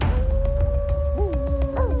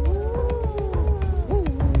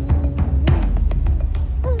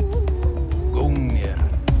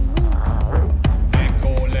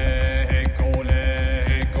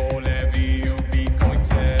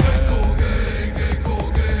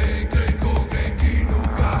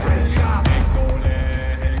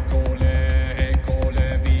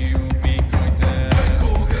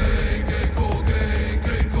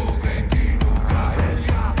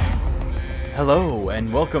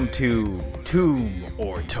and welcome to Tomb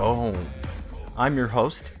or Tome. I'm your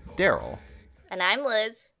host, Darryl. And I'm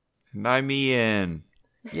Liz. And I'm Ian.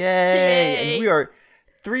 Yay! Yay! And we are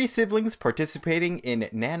three siblings participating in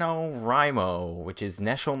NaNoWriMo, which is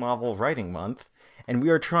National Novel Writing Month. And we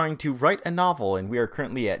are trying to write a novel, and we are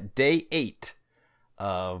currently at day 8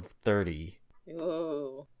 of 30.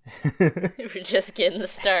 Ooh. We're just getting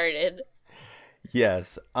started.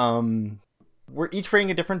 Yes. We're each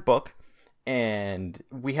reading a different book, and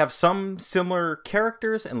we have some similar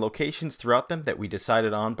characters and locations throughout them that we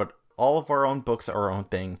decided on, but all of our own books are our own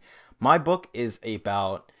thing. My book is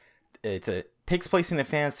takes place in a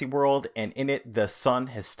fantasy world, and in it the sun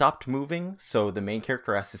has stopped moving, so the main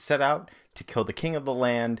character has to set out to kill the king of the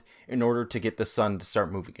land in order to get the sun to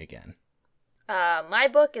start moving again. My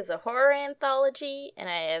book is a horror anthology, and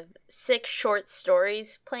I have 6 short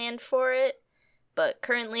stories planned for it, but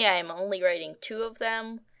currently I am only writing 2 of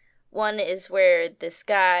them. One is where this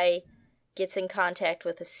guy gets in contact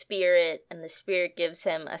with a spirit, and the spirit gives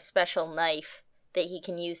him a special knife that he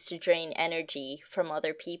can use to drain energy from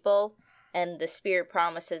other people, and the spirit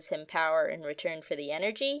promises him power in return for the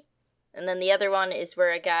energy. And then the other one is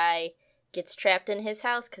where a guy gets trapped in his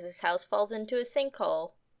house because his house falls into a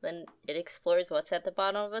sinkhole. Then it explores what's at the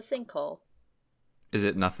bottom of a sinkhole. Is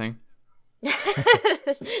it nothing? Yeah,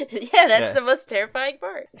 that's the most terrifying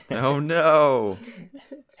part. Oh no!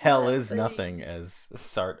 Hell is nothing, as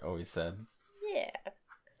Sartre always said. Yeah.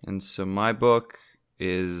 And so my book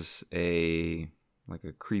is a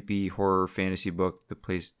creepy horror fantasy book that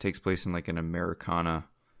takes place in like an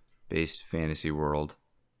Americana-based fantasy world.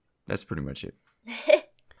 That's pretty much it.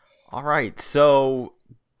 All right, so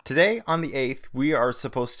today on the 8th, we are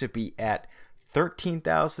supposed to be at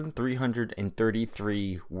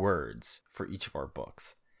 13,333 words for each of our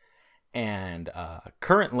books. And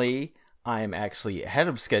currently, I'm actually ahead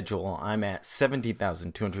of schedule. I'm at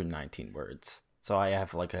 17,219 words. So I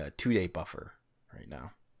have like a 2-day buffer right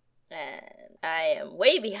now. And I am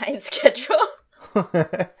way behind schedule. So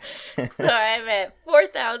I'm at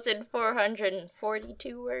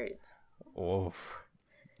 4,442 words. Oh.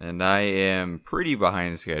 And I am pretty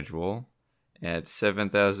behind schedule at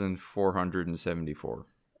 7,474.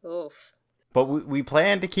 Oof. But we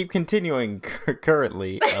plan to keep continuing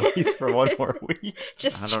currently, at least for one more week.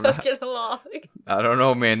 Just chugging along. I don't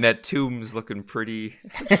know, man. That tomb's looking pretty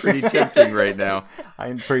tempting right now.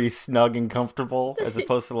 I'm pretty snug and comfortable, as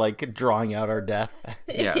opposed to like drawing out our death.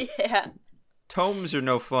 Yeah. Tomes are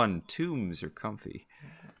no fun. Tombs are comfy.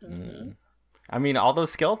 Mm. I mean, all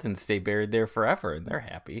those skeletons stay buried there forever, and they're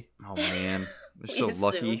happy. Oh man, they're so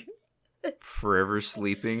lucky. Forever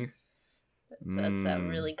sleeping. That's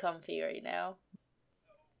really comfy right now.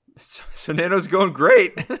 So Nano's going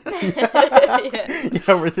great.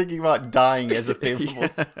 Yeah, we're thinking about dying as a favorable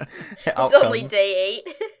outcome. It's only day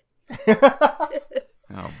 8.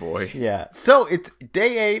 Oh boy. Yeah, so it's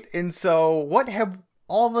day 8, and so what have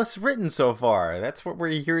all of us written so far? That's what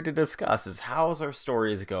we're here to discuss, is how's our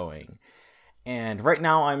stories going? And right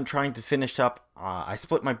now I'm trying to finish up, I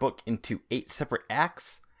split my book into 8 separate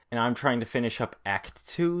acts, and I'm trying to finish up Act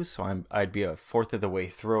 2, so I'd be a fourth of the way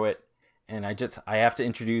through it. And I have to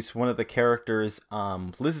introduce one of the characters,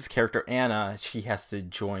 Liz's character, Anna. She has to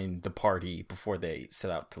join the party before they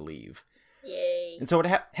set out to leave. Yay. And so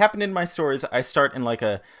what happened in my stories, I start in like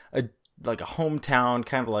a hometown,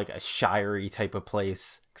 kind of like a shire-y type of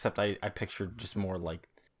place, except I pictured just more like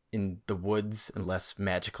in the woods and less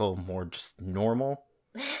magical, more just normal.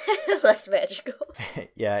 Less magical.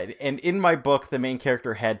 Yeah, and in my book, the main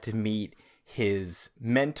character had to meet his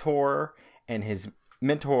mentor, and his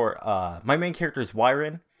mentor, my main character is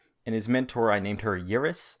Wyron, and his mentor, I named her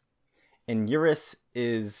Eurys. And Eurys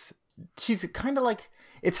she's kind of like,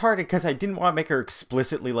 it's hard because I didn't want to make her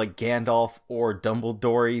explicitly like Gandalf or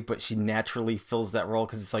Dumbledore, but she naturally fills that role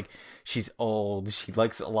because it's like, she's old, she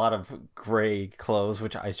likes a lot of gray clothes,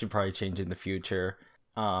 which I should probably change in the future.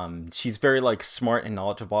 She's very like smart and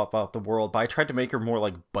knowledgeable about the world, but I tried to make her more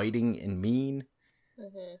like biting and mean.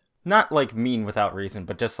 Mm-hmm. Not like mean without reason,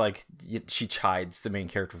 but just like she chides the main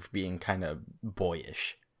character for being kind of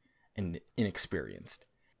boyish and inexperienced.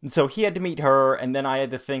 And so he had to meet her, and then I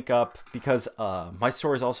had to think up, because my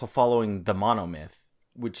story is also following the monomyth,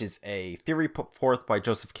 which is a theory put forth by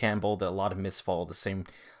Joseph Campbell that a lot of myths follow the same,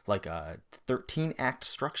 like a 13-act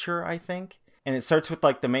structure, I think. And it starts with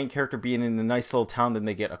like the main character being in a nice little town, then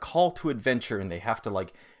they get a call to adventure, and they have to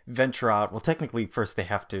like venture out. Well, technically first they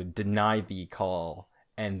have to deny the call,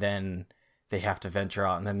 and then they have to venture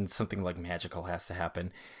out, and then something like magical has to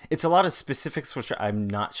happen. It's a lot of specifics, which I'm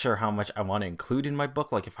not sure how much I want to include in my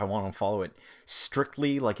book. Like if I want to follow it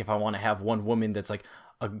strictly, like if I want to have one woman that's like,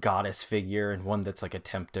 a goddess figure and one that's like a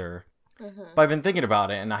tempter. Mm-hmm. But I've been thinking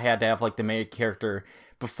about it, and I had to have like the main character,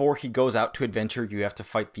 before he goes out to adventure, you have to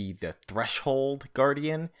fight the threshold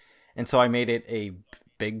guardian. And so I made it a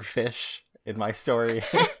big fish in my story.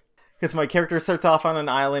 Because my character starts off on an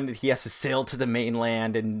island and he has to sail to the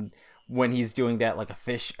mainland, and when he's doing that, like a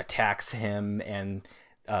fish attacks him and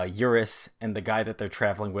Eurus and the guy that they're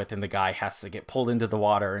traveling with, and the guy has to get pulled into the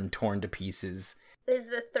water and torn to pieces. Is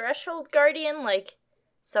the threshold guardian like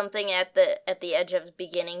something at the edge of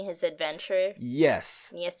beginning his adventure? Yes.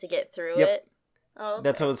 And he has to get through Yep. it? Oh, okay.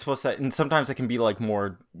 That's what it's supposed to, and sometimes it can be like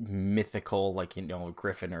more mythical, like, you know, a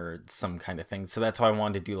griffin or some kind of thing. So that's why I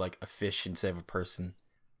wanted to do like a fish instead of a person.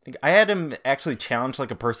 I had him actually challenge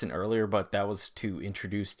like a person earlier, but that was to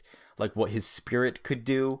introduce like what his spirit could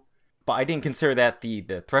do. But I didn't consider that the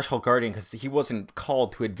threshold guardian, because he wasn't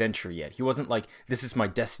called to adventure yet. He wasn't like, this is my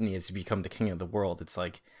destiny, is to become the king of the world. It's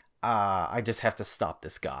like, I just have to stop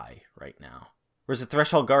this guy right now. Whereas the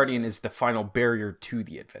threshold guardian is the final barrier to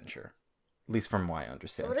the adventure. At least from what I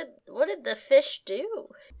understand. So what did the fish do?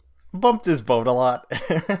 Bumped his boat a lot.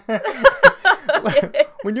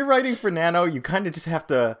 When you're writing for Nano, you kind of just have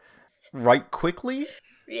to write quickly.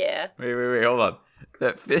 Yeah. Wait, hold on.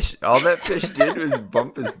 All that fish did was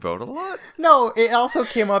bump his boat a lot? No, it also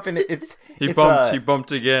came up and He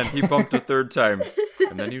bumped again. He bumped a third time.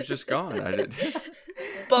 And then he was just gone.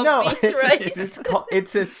 Bump me thrice.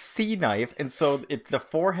 It's a sea knife, and so the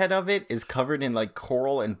forehead of it is covered in like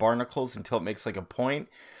coral and barnacles until it makes like a point.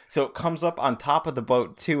 So it comes up on top of the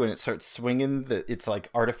boat too, and it starts swinging its like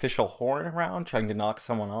artificial horn around, trying to knock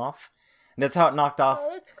someone off. And that's how it knocked off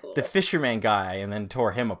that's cool. the fisherman guy, and then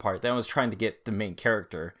tore him apart. Then it was trying to get the main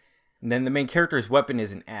character, and then the main character's weapon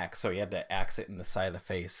is an axe, so he had to axe it in the side of the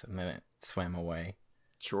face, and then it swam away.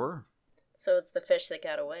 Sure. So it's the fish that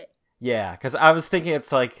got away. Yeah, because I was thinking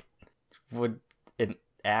it's like, would an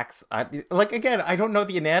axe... again, I don't know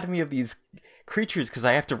the anatomy of these creatures because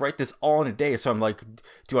I have to write this all in a day, so I'm like,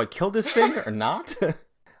 do I kill this thing or not?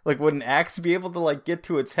 Like, would an axe be able to, like, get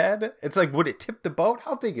to its head? It's like, would it tip the boat?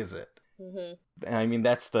 How big is it? Mm-hmm. And I mean,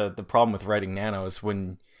 that's the problem with writing Nano, is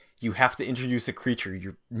when you have to introduce a creature,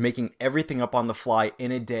 you're making everything up on the fly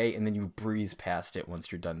in a day, and then you breeze past it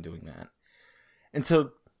once you're done doing that. And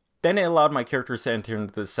so... then it allowed my characters to enter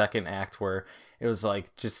into the second act, where it was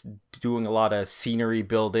like just doing a lot of scenery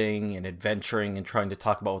building and adventuring and trying to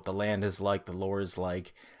talk about what the land is like, the lore is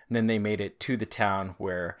like. And then they made it to the town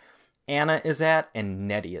where Anna is at and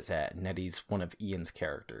Nettie is at. Nettie's one of Ian's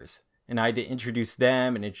characters. And I had to introduce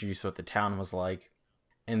them and introduce what the town was like.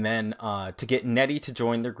 And then to get Nettie to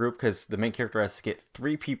join their group, because the main character has to get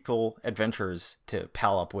 3 people, adventurers, to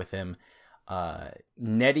pal up with him.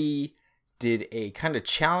 Nettie did a kind of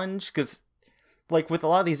challenge, because like with a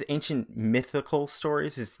lot of these ancient mythical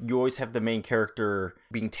stories, is you always have the main character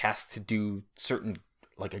being tasked to do certain,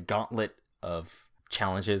 like a gauntlet of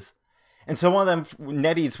challenges. And so one of them,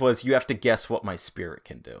 Nettie's, was you have to guess what my spirit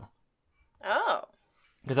can do. Oh.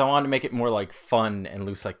 Because I wanted to make it more like fun and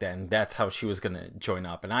loose like that, and that's how she was going to join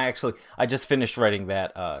up. And I just finished writing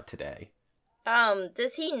that today.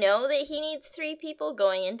 Does he know that he needs 3 people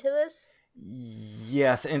going into this?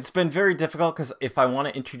 Yes, and it's been very difficult, because if I want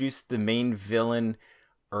to introduce the main villain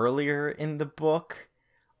earlier in the book,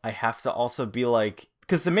 I have to also be like...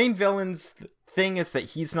 because the main villain's thing is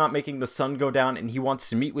that he's not making the sun go down, and he wants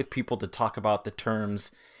to meet with people to talk about the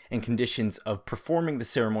terms and conditions of performing the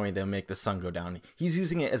ceremony that'll make the sun go down. He's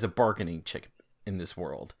using it as a bargaining chip in this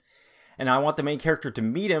world. And I want the main character to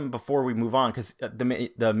meet him before we move on, because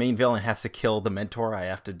the main villain has to kill the mentor. I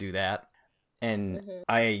have to do that. And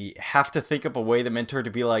I have to think up a way, the mentor,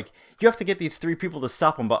 to be like, you have to get these 3 people to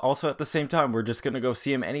stop him, but also at the same time, we're just going to go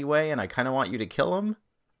see him anyway, and I kind of want you to kill him.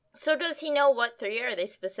 So does he know what 3 are? They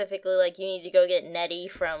specifically like, you need to go get Nettie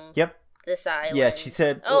from this island? Yeah, she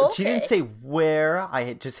said, she didn't say where.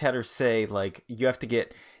 I just had her say, like, you have to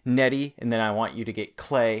get Nettie, and then I want you to get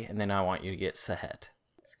Clay, and then I want you to get Sahet.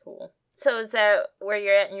 That's cool. So is that where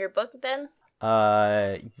you're at in your book, then?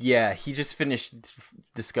 Yeah, he just finished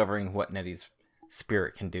discovering what Nettie's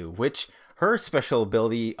spirit can do, which her special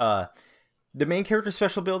ability, the main character's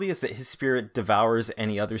special ability is that his spirit devours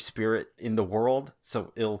any other spirit in the world,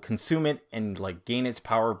 so it'll consume it and like gain its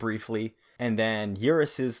power briefly. And then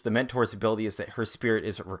Eurus's, the mentor's ability, is that her spirit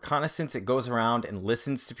is reconnaissance. It goes around and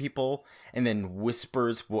listens to people and then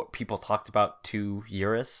whispers what people talked about to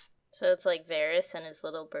Eurus. So it's like Varys and his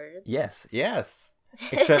little birds? Yes.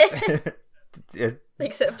 Except...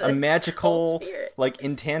 Except a magical, like,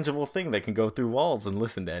 intangible thing that can go through walls and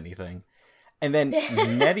listen to anything. And then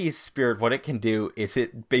Nettie's spirit, what it can do is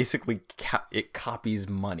it basically it copies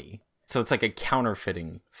money. So it's like a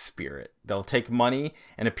counterfeiting spirit. They'll take money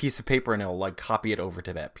and a piece of paper and they'll like copy it over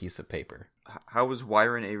to that piece of paper. How was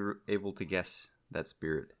Wyron able to guess that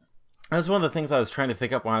spirit? That was one of the things I was trying to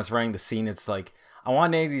think up when I was writing the scene. It's like, I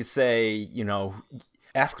want Andy to say,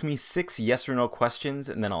 ask me 6 yes or no questions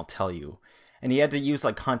and then I'll tell you. And he had to use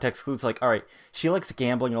like context clues like, all right, she likes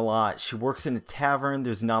gambling a lot. She works in a tavern.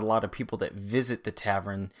 There's not a lot of people that visit the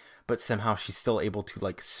tavern, but somehow she's still able to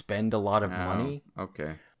like spend a lot of money.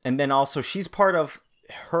 Okay. And then also she's part of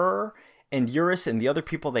her and Eurus and the other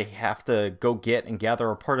people they have to go get and gather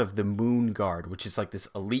are part of the Moon Guard, which is like this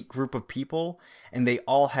elite group of people. And they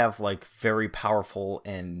all have like very powerful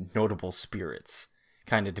and notable spirits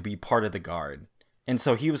kind of to be part of the guard. And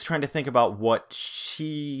so he was trying to think about what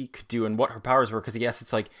she could do and what her powers were. Because he asked,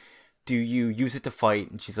 it's like, do you use it to fight?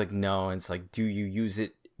 And she's like, no. And it's like, do you use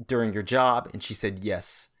it during your job? And she said,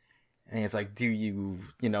 yes. And he's like, do you,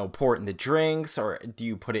 pour it in the drinks or do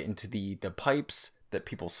you put it into the pipes that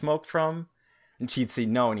people smoke from? And she'd say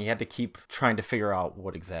no, and he had to keep trying to figure out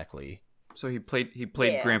what exactly. So he played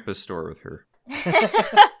Grandpa's store with her.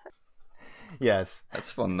 Yes.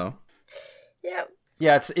 That's fun, though. Yep.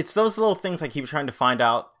 Yeah, it's those little things I keep trying to find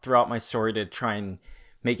out throughout my story to try and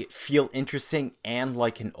make it feel interesting and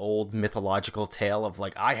like an old mythological tale of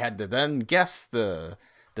like, I had to then guess the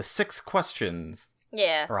 6 questions.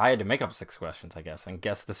 Yeah. Or I had to make up 6 questions, I guess, and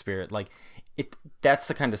guess the spirit. Like, that's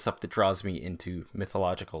the kind of stuff that draws me into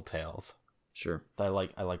mythological tales. Sure. That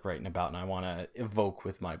I like writing about and I want to evoke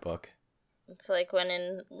with my book. It's like when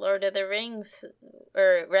in Lord of the Rings,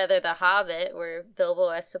 or rather The Hobbit, where Bilbo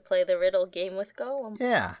has to play the riddle game with Gollum.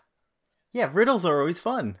 Yeah. Yeah, riddles are always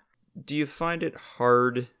fun. Do you find it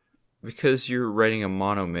hard because you're writing a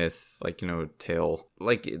monomyth, like, tale?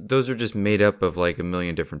 Like, those are just made up of, like, a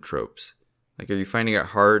million different tropes. Like, are you finding it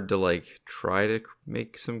hard to, like, try to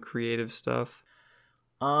make some creative stuff?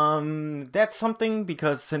 That's something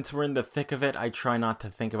because since we're in the thick of it, I try not to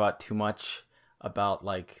think about too much about,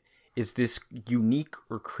 like, is this unique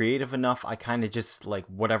or creative enough? I kind of just, like,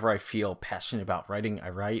 whatever I feel passionate about writing, I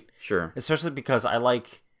write. Sure. Especially because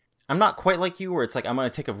I'm not quite like you where it's like, I'm going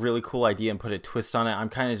to take a really cool idea and put a twist on it. I'm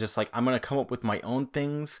kind of just like, I'm going to come up with my own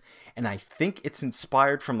things. And I think it's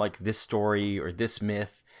inspired from, like, this story or this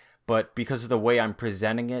myth. But because of the way I'm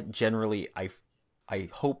presenting it, generally, I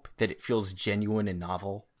hope that it feels genuine and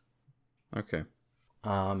novel. Okay.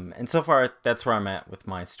 And so far, that's where I'm at with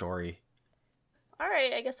my story. All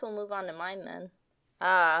right, I guess we'll move on to mine then.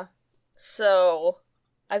 So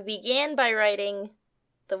I began by writing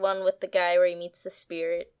the one with the guy where he meets the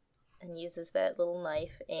spirit and uses that little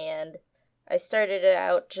knife. And I started it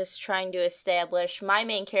out just trying to establish my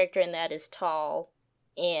main character in that is tall.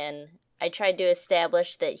 And I tried to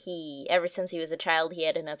establish that ever since he was a child, he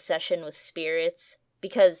had an obsession with spirits.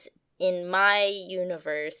 Because in my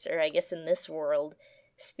universe, or I guess in this world,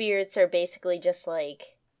 spirits are basically just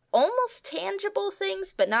like almost tangible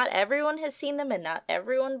things, but not everyone has seen them and not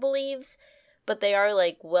everyone believes. But they are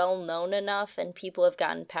like well known enough and people have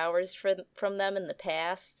gotten powers from them in the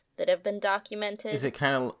past that have been documented. Is it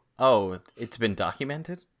kind of, it's been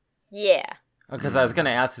documented? Yeah. Because I was going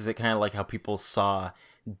to ask, is it kind of like how people saw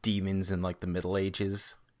demons in like the Middle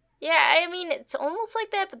Ages? Yeah, I mean, it's almost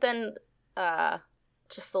like that, but then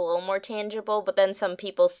just a little more tangible. But then some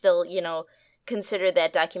people still, consider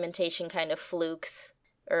that documentation kind of flukes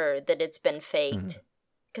or that it's been faked.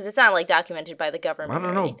 Because it's not like documented by the government I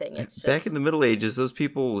don't or know. anything. It's just... Back in the Middle Ages, those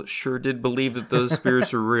people sure did believe that those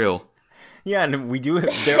spirits are real. Yeah, and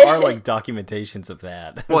there are like documentations of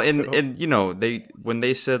that. Well, and when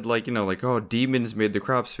they said oh, demons made the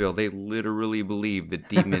crops fail, they literally believed that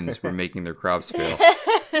demons were making their crops fail.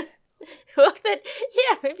 Well, then,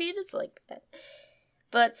 yeah, maybe it is like that.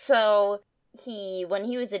 But so when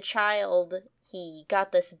he was a child, he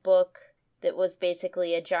got this book that was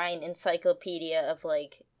basically a giant encyclopedia of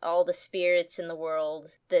like all the spirits in the world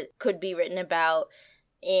that could be written about.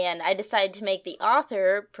 And I decided to make the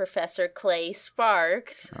author Professor Clay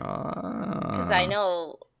Sparks. Because I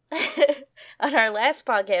know on our last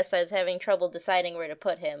podcast I was having trouble deciding where to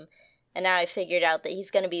put him. And now I figured out that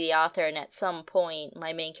he's going to be the author, and at some point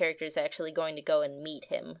my main character is actually going to go and meet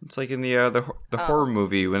him. It's like in the horror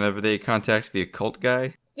movie, whenever they contact the occult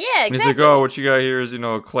guy. Yeah, exactly. And he's like, oh, what you got here is,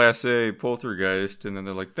 a Class A poltergeist. And then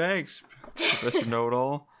they're like, thanks, Professor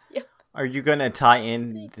Know-It-All. Are you going to tie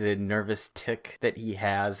in the nervous tick that he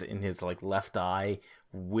has in his like left eye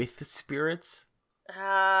with spirits?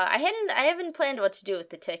 I haven't planned what to do with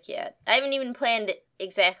the tick yet. I haven't even planned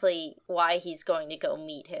exactly why he's going to go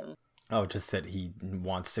meet him. Oh, just that he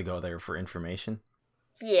wants to go there for information?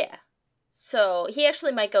 Yeah. So he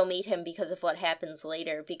actually might go meet him because of what happens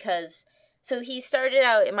later, because So he started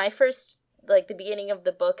out, in my first, like, the beginning of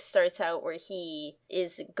the book starts out where he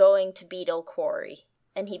is going to Beetle Quarry.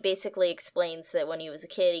 And he basically explains that when he was a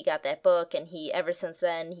kid, he got that book, and ever since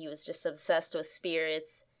then, he was just obsessed with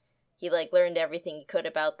spirits. He, like, learned everything he could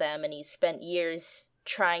about them, and he spent years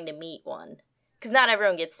trying to meet one. Because not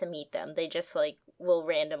everyone gets to meet them. They just, like, will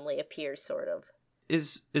randomly appear, sort of.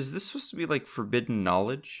 Is this supposed to be, like, forbidden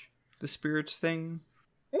knowledge? The spirits thing?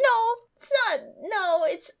 No, it's not. No,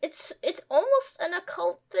 it's almost an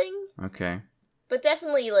occult thing. Okay. But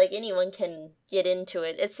definitely, like, anyone can get into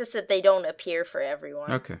it. It's just that they don't appear for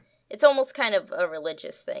everyone. Okay. It's almost kind of a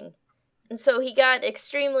religious thing. And so he got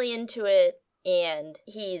extremely into it, and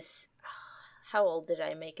he's... How old did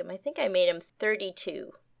I make him? I think I made him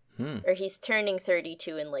 32. Or he's turning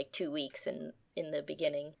 32 in, like, 2 weeks in the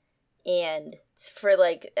beginning. And for,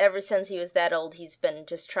 like, ever since he was that old, he's been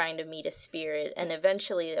just trying to meet a spirit. And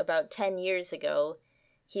eventually, about 10 years ago,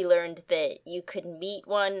 he learned that you could meet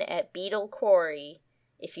one at Beetle Quarry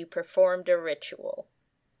if you performed a ritual.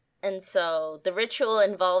 And so the ritual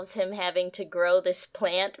involves him having to grow this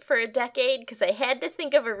plant for a decade, because I had to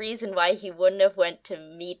think of a reason why he wouldn't have went to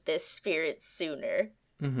meet this spirit sooner.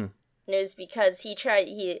 Mm-hmm. And it was because he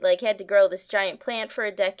had to grow this giant plant for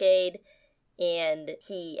a decade, and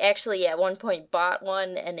he actually at one point bought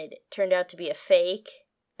one, and it turned out to be a fake,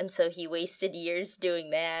 and so he wasted years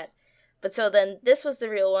doing that. But so then this was the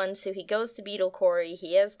real one, so he goes to Beetle Quarry,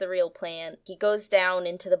 he has the real plant, he goes down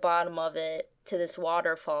into the bottom of it to this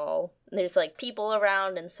waterfall. There's, like, people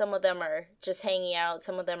around, and some of them are just hanging out,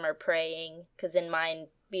 some of them are praying, because in mine,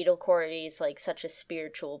 Beetle Quarry is, like, such a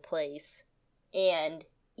spiritual place. And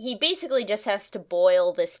he basically just has to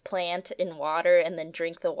boil this plant in water and then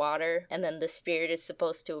drink the water, and then the spirit is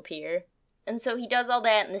supposed to appear. And so he does all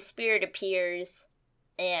that, and the spirit appears,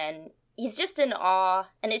 and he's just in awe.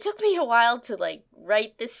 And it took me a while to, like,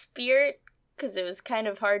 write this spirit, because it was kind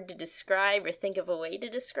of hard to describe or think of a way to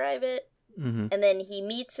describe it. Mm-hmm. And then he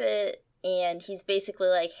meets it, and he's basically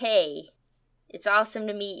like, hey, it's awesome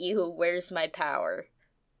to meet you, where's my power?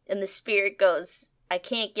 And the spirit goes, I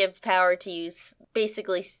can't give power to you.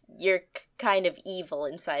 Basically, you're kind of evil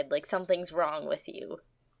inside, like something's wrong with you.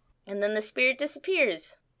 And then the spirit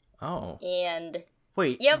disappears. Oh. And...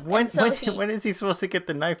 Wait, yep, when is he supposed to get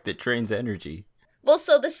the knife that drains energy? Well,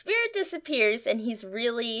 so the spirit disappears, and he's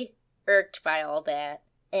really irked by all that.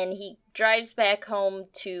 And he drives back home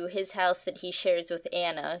to his house that he shares with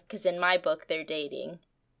Anna, because in my book, they're dating.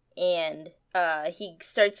 And he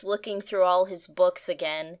starts looking through all his books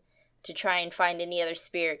again to try and find any other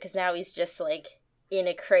spirit, because now he's just, like, in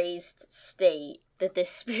a crazed state that this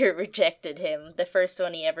spirit rejected him, the first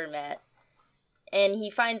one he ever met. And he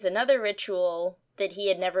finds another ritual that he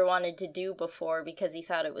had never wanted to do before because he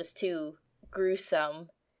thought it was too gruesome.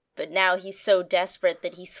 But now he's so desperate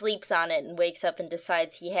that he sleeps on it and wakes up and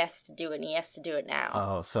decides he has to do it, and he has to do it now.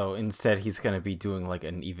 Oh, so instead he's going to be doing, like,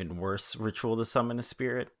 an even worse ritual to summon a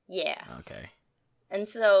spirit? Yeah. Okay. And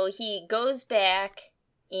so he goes back,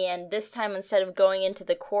 and this time instead of going into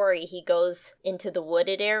the quarry, he goes into the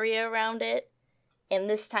wooded area around it. And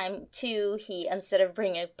this time, too, instead of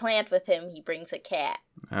bringing a plant with him, he brings a cat.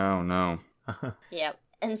 Oh, no. Yep.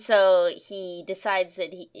 And so he decides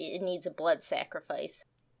that it needs a blood sacrifice.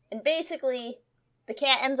 And basically, the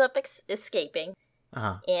cat ends up escaping.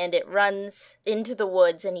 Uh-huh. And it runs into the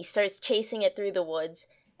woods, and he starts chasing it through the woods.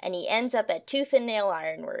 And he ends up at Tooth and Nail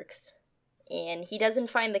Ironworks. And he doesn't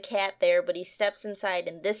find the cat there, but he steps inside,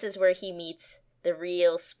 and this is where he meets the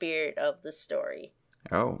real spirit of the story.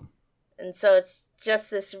 Oh. And so it's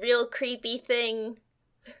just this real creepy thing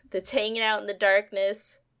that's hanging out in the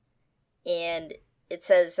darkness. And it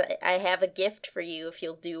says, I have a gift for you if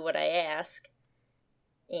you'll do what I ask.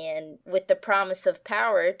 And with the promise of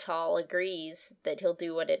power, Tall agrees that he'll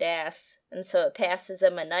do what it asks. And so it passes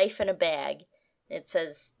him a knife and a bag. It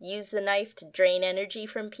says, use the knife to drain energy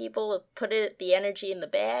from people, put the energy in the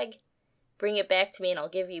bag, bring it back to me, and I'll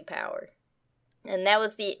give you power. And that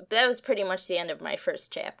was pretty much the end of my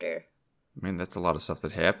first chapter. Man, that's a lot of stuff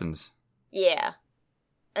that happens. Yeah.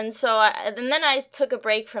 And so, and then I took a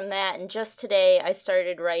break from that, and just today I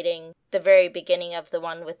started writing the very beginning of the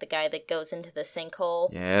one with the guy that goes into the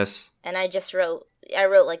sinkhole. Yes. And I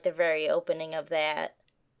wrote like the very opening of that.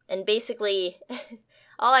 And basically,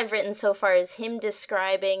 all I've written so far is him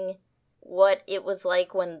describing what it was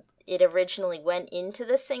like when it originally went into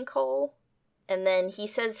the sinkhole. And then he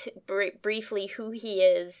says briefly who he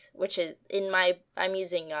is, which is I'm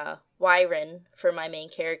using Wyron for my main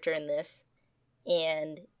character in this.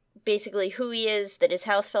 And basically who he is, that his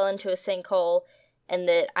house fell into a sinkhole, and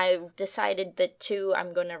that I've decided that, too,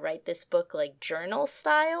 I'm going to write this book, like, journal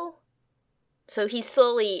style. So he's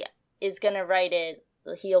slowly is gonna write it,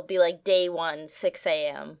 he'll be like day 1, 6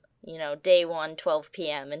 a.m., day 1, 12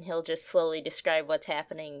 p.m., and he'll just slowly describe what's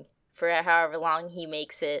happening for however long he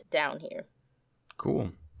makes it down here.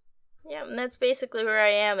 Cool. Yeah, and that's basically where I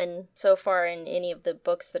am so far in any of the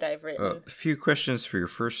books that I've written. A few questions for your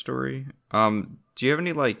first story. Do you have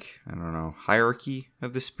any, hierarchy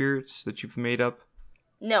of the spirits that you've made up?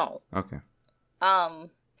 No. Okay.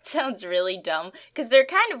 Sounds really dumb, because they're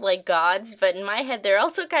kind of like gods, but in my head they're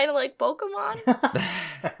also kind of like Pokemon.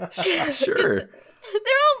 Sure.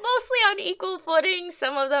 They're all mostly on equal footing.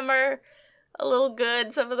 Some of them are a little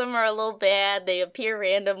good, some of them are a little bad. They appear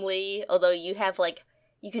randomly, although you have,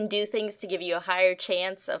 you can do things to give you a higher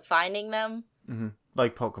chance of finding them. Mm-hmm.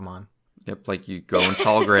 Like Pokemon. Yep, like you go in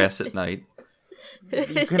tall grass at night.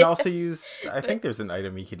 You can also use, I think there's an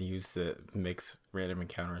item you can use that makes random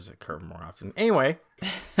encounters occur more often. Anyway.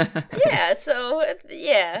 So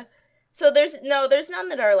there's none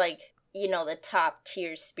that are the top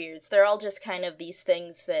tier spirits. They're all just kind of these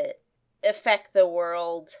things that affect the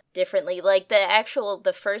world differently. Like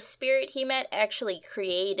the first spirit he met actually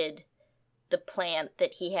created the plant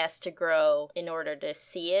that he has to grow in order to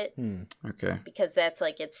see it. Okay. Because that's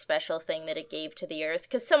its special thing that it gave to the earth.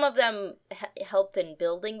 Because some of them helped in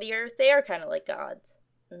building the earth. They are kind of like gods.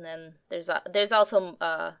 And then there's also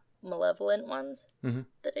malevolent ones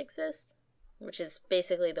that exist, which is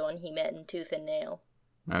basically the one he met in Tooth and Nail.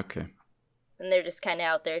 Okay. And they're just kind of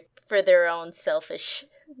out there for their own selfish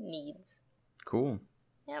needs. Cool.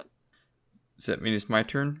 Yep. Does that mean it's my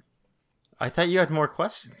turn? I thought you had more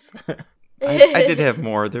questions. I did have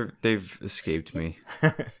more. They've escaped me.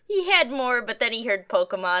 He had more, but then he heard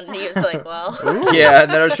Pokemon, and he was like, well... Yeah,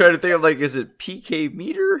 and then I was trying to think of, is it PK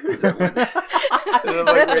meter? Is that what...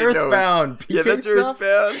 That's Earthbound. No. Yeah, that's stuff?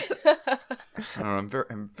 Earthbound. I don't know,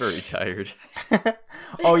 I'm very tired.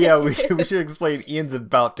 Oh, yeah, we should explain. Ian's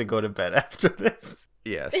about to go to bed after this.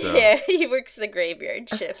 Yeah, so... Yeah, he works the graveyard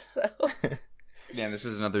shift, so... Yeah, this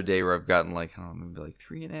is another day where I've gotten maybe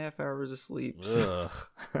 3.5 hours of sleep. So.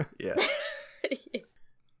 Yeah.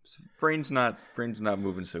 So brain's not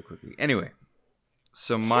moving so quickly. Anyway,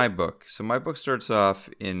 so my book starts off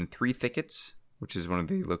in Three Thickets, which is one of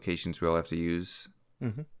the locations we all have to use.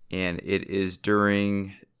 Mm-hmm. And it is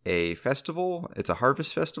during a festival. It's a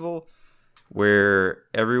harvest festival where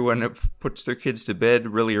everyone puts their kids to bed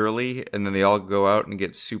really early, and then they all go out and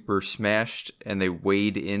get super smashed, and they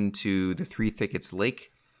wade into the Three Thickets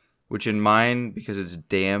Lake, which in mine, because it's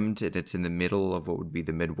dammed and it's in the middle of what would be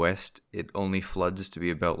the Midwest, it only floods to be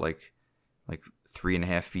about like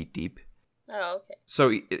 3.5 feet deep. Oh, okay.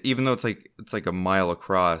 So even though it's like a mile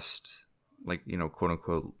across, quote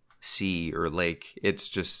unquote sea or lake, it's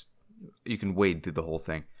just, you can wade through the whole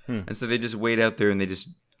thing. And so they just wade out there and they just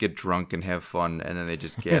get drunk and have fun, and then they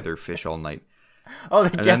just gather fish all night. Oh,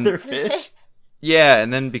 they gather fish? Yeah,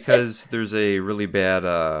 and then because there's a really bad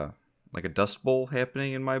a dust bowl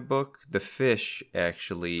happening in my book, the fish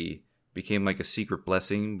actually became a secret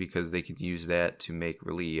blessing because they could use that to make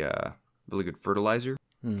really good fertilizer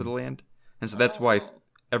for the land. And so that's why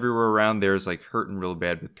everywhere around there is hurting real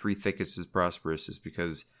bad, but Three Thickets is prosperous, is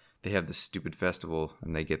because they have this stupid festival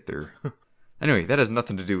and they get their... Anyway, that has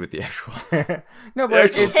nothing to do with the actual... No,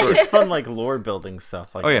 but it's fun, lore building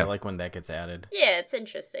stuff. I like when that gets added. Yeah, it's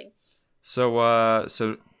interesting. So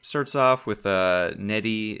starts off with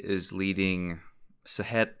Nettie is leading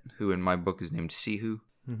Sahet, who in my book is named Sihu.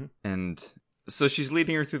 Mm-hmm. And so she's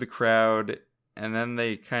leading her through the crowd, and then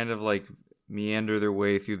they kind of meander their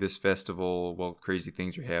way through this festival while crazy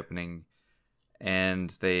things are happening. And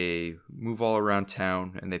they move all around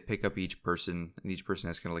town, and they pick up each person, and each person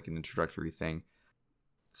has kind of an introductory thing.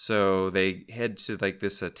 So they head to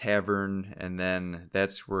this tavern, and then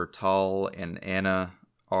that's where Tal and Anna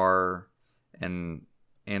are. And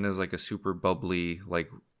Anna's a super bubbly, what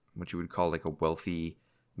you would call a wealthy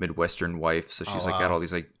Midwestern wife. So she's got all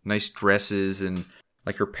these nice dresses and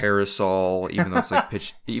her parasol, even though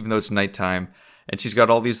it's even though it's nighttime. And she's got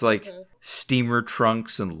all these steamer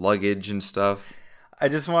trunks and luggage and stuff. I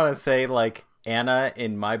just want to say Anna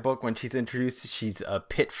in my book, when she's introduced, she's a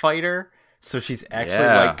pit fighter. So she's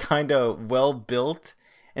actually kind of well built.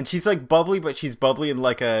 And she's bubbly, but she's bubbly in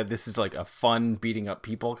this is a fun beating up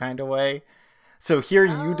people kind of way. So here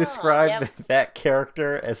you describe that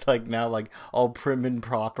character as now all prim and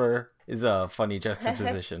proper is a funny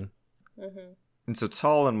juxtaposition. Mm-hmm. And so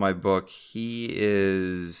Tal in my book,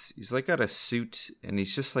 he's got a suit, and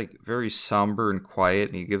he's just very somber and quiet,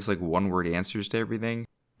 and he gives one-word answers to everything.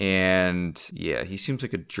 And yeah, he seems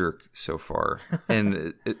like a jerk so far.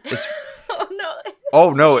 And it's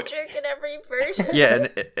Oh no! A jerk in every verse. version. Yeah,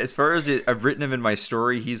 and as far as I've written him in my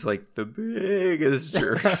story, he's like the biggest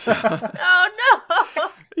jerk. So, Oh no!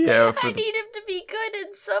 yeah, I need him to be good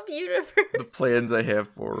in some universe. the plans I have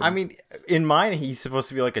for him. I mean, in mine, he's supposed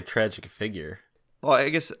to be like a tragic figure. Well, I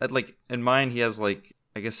guess like in mine, he has like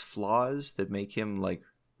flaws that make him like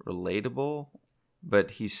relatable,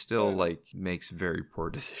 but he still like makes very poor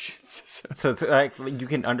decisions. So it's like you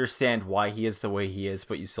can understand why he is the way he is,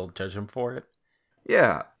 but you still judge him for it.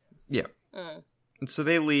 Yeah. And so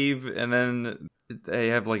they leave, and then they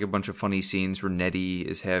have like a bunch of funny scenes where Nettie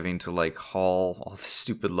is having to like haul all the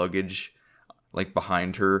stupid luggage like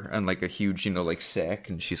behind her on like a huge, like sack,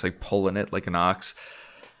 and she's like pulling it like an ox.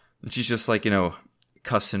 And she's just like,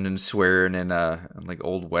 cussing and swearing in like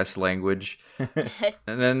Old West language.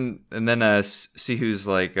 and then see who's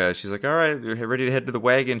like, she's like, all right, you're ready to head to the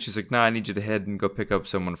wagon. She's like, nah, I need you to head and go pick up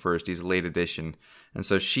someone first. He's a late edition. And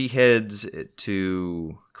so she heads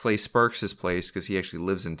to Clay Sparks' place because he actually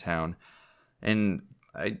lives in town. And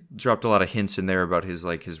I dropped a lot of hints in there about his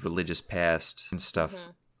religious past and stuff.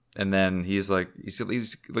 Mm-hmm. And then he's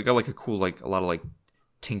got like a cool, like a lot of like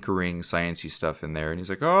tinkering sciencey stuff in there. And he's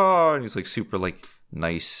like, oh, and he's like super like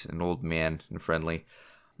nice and old man and friendly.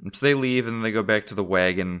 And so they leave, and then they go back to the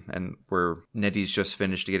wagon, and where Nettie's just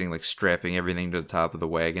finished getting like strapping everything to the top of the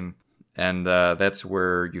wagon. And that's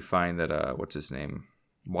where you find that what's his name,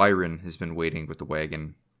 Wyron, has been waiting with the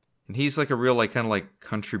wagon. And he's like a real like kind of like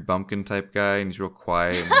country bumpkin type guy, and he's real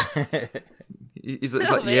quiet. He's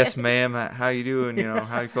like, yes, ma'am, how you doing?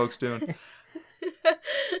 How you folks doing?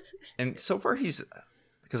 And so far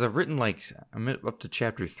because I've written I'm up to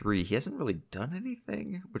chapter 3, he hasn't really done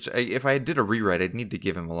anything. Which if I did a rewrite, I'd need to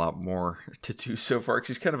give him a lot more to do so far, because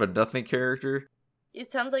he's kind of a nothing character. It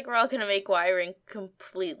sounds like we're all gonna make Wyron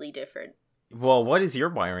completely different. Well, what is your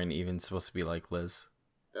Wyron even supposed to be like, Liz?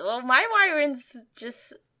 Well, my Wyron's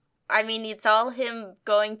just... I mean, it's all him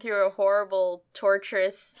going through a horrible,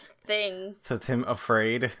 torturous thing. So it's him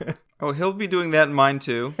afraid? Oh, he'll be doing that in mine,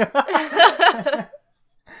 too.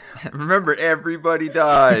 Remember, everybody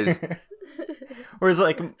dies.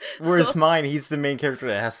 Whereas mine, he's the main character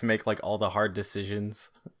that has to make, like, all the hard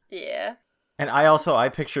decisions. Yeah. And I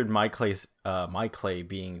pictured my Clay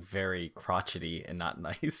being very crotchety and not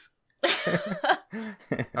nice.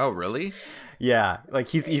 Oh, really? Yeah, like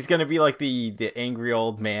he's gonna be like the angry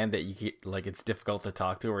old man that you get, like, it's difficult to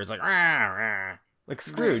talk to, where he's like, rah, rah, like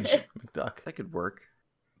Scrooge McDuck. That could work.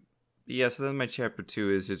 Yeah, so then my chapter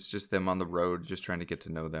 2 is it's just them on the road, just trying to get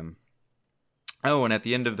to know them. Oh, and at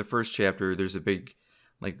the end of the first chapter, there's a big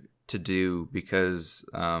to do, because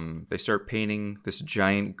they start painting this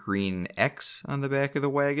giant green X on the back of the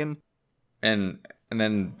wagon, and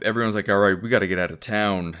then everyone's like, all right, we got to get out of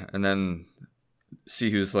town. And then see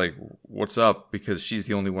who's like, what's up? Because she's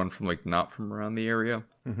the only one from not from around the area.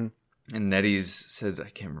 Mm-hmm. And Nettie's said, I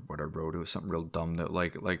can't remember what I wrote. It was something real dumb that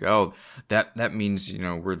oh, that means,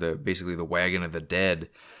 we're basically the wagon of the dead.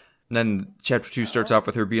 And then chapter 2 starts off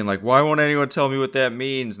with her being like, why won't anyone tell me what that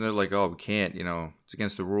means? And they're like, oh, we can't, it's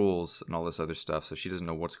against the rules and all this other stuff. So she doesn't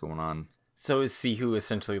know what's going on. So is Sihu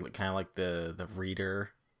essentially kind of like the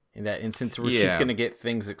reader in that instance, where she's going to get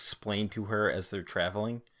things explained to her as they're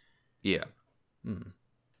traveling? Yeah. And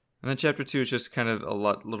then chapter 2 is just kind of a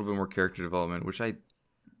little bit more character development, which I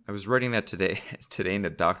was writing that today in a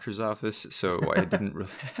doctor's office, so I didn't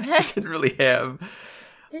really have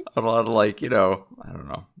a lot of I don't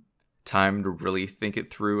know, time to really think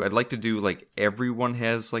it through. I'd like to do everyone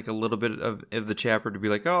has a little bit of the chapter to be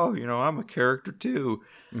like, oh, I'm a character too.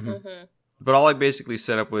 Mm-hmm. But all I basically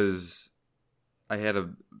set up was I had a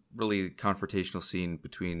really confrontational scene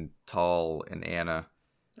between Tall and Anna,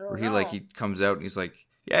 where he comes out and he's like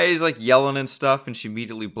yelling and stuff, and she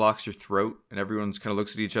immediately blocks her throat, and everyone's kind of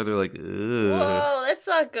looks at each other like, ugh. Whoa, that's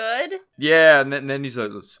not good. Yeah, and then he's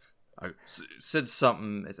like, I said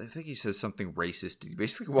something, I think he says something racist. He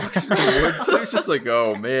basically walks through the woods, so it's just like,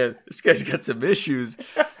 oh man, this guy's got some issues.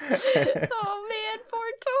 Oh man,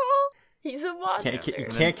 poor Tall. He's a monster. You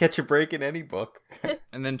can't catch a break in any book.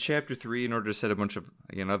 And then chapter 3, in order to set a bunch of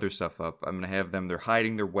other stuff up, I'm going to have they're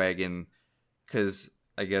hiding their wagon, because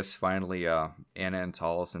I guess finally Anna and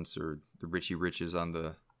Tall, since they're the Richie Riches on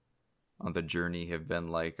the journey, have been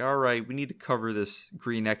like, all right, we need to cover this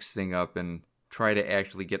Green X thing up and try to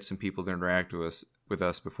actually get some people to interact with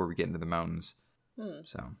us before we get into the mountains.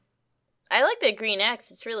 So I like the Green X.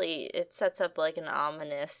 It sets up an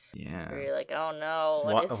ominous. Yeah. Where you're like, oh no.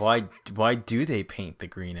 Why do they paint the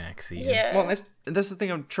Green X? Even? Yeah. Well, that's the thing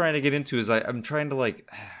I'm trying to get into is I'm trying to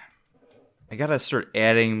I gotta start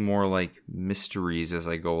adding more mysteries as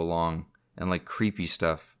I go along and creepy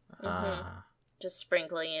stuff. Mm-hmm. Just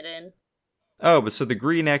sprinkling it in. Oh, but so the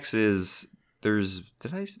Green X is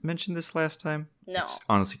Did I mention this last time? No. I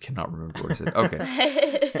honestly cannot remember what I said. Okay.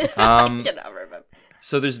 I cannot remember.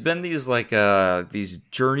 So there's been these these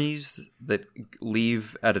journeys that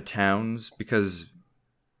leave out of towns because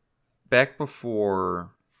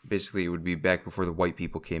basically it would be back before the white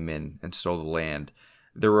people came in and stole the land.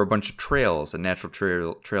 There were a bunch of trails and natural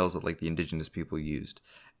trails that like the indigenous people used.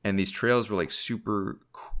 And these trails were like super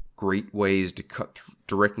great ways to cut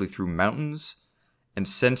directly through mountains. And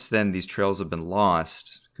since then, these trails have been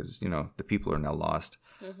lost because, the people are now lost.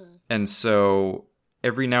 Mm-hmm. And so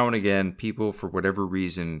every now and again, people, for whatever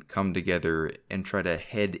reason, come together and try to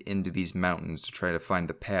head into these mountains to try to find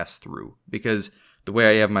the pass through. Because the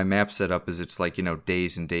way I have my map set up is it's like,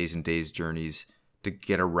 days and days and days journeys to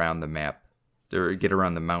get around the map, or get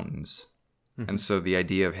around the mountains. Mm-hmm. And so the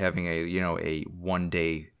idea of having a 1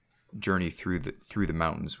 day journey through the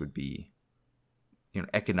mountains would be,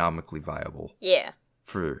 economically viable. Yeah.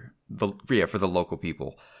 For the local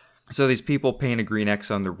people. So these people paint a green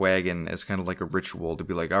X on their wagon as kind of like a ritual to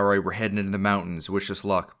be like, all right, we're heading into the mountains, wish us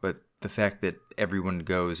luck. But the fact that everyone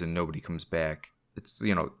goes and nobody comes back, it's,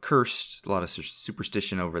 cursed, a lot of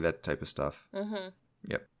superstition over that type of stuff. Mm-hmm.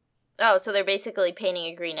 Yep. Oh, so they're basically painting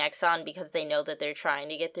a green X on because they know that they're trying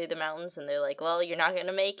to get through the mountains and they're like, well, you're not going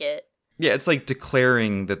to make it. Yeah, it's like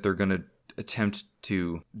declaring that they're going to attempt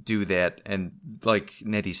to do that. And like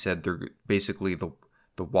Nettie said, they're basically the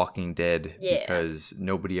Walking Dead because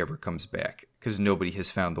nobody ever comes back because nobody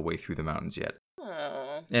has found the way through the mountains yet.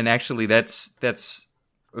 Oh. And actually, that's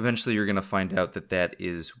eventually you're gonna find out that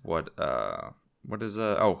is what Horus.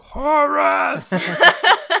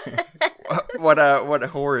 what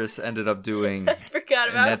Horus ended up doing. I forgot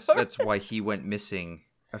about and that's why he went missing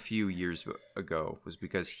a few years ago, was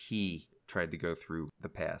because he tried to go through the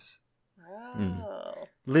pass. Oh.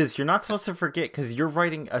 Liz, you're not supposed to forget because you're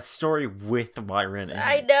writing a story with Byron.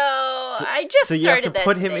 I know. I just so started you have to that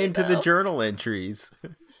put him today, into the journal entries. I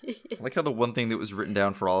like how the one thing that was written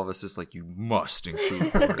down for all of us is like, you must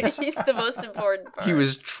include Horus. He's the most important part. He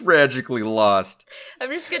was tragically lost.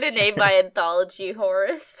 I'm just gonna name my anthology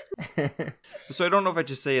Horus. So I don't know if I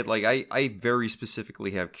just say it like I very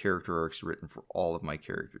specifically have character arcs written for all of my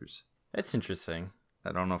characters. That's interesting.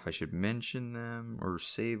 I don't know if I should mention them or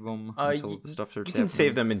save them until the stuff starts happening. You can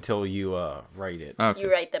save them until you write it. Okay.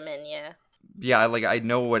 You write them in, yeah. Yeah, I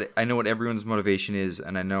know what everyone's motivation is,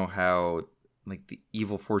 and I know how like the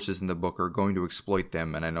evil forces in the book are going to exploit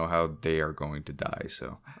them, and I know how they are going to die.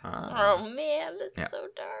 So. Oh man, that's so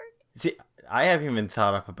dark. See, I haven't even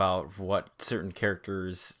thought up about what certain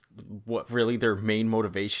characters, what really their main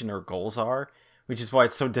motivation or goals are. Which is why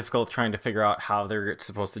it's so difficult trying to figure out how they're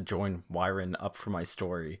supposed to join Wyron up for my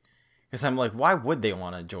story. Because I'm like, why would they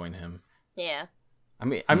want to join him? Yeah.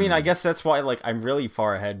 I mean, I guess that's why like I'm really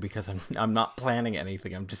far ahead because I'm not planning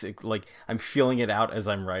anything. I'm just like I'm feeling it out as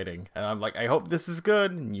I'm writing, and I'm like, I hope this is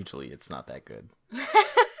good. And usually, it's not that good.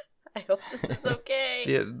 I hope this is okay.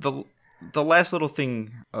 Yeah. The last little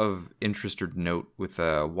thing of interest or note with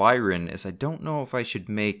Wyron is I don't know if I should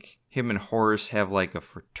make him and Horus have like a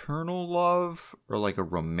fraternal love or like a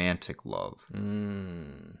romantic love.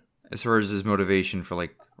 As far as his motivation for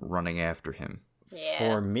like running after him. Yeah.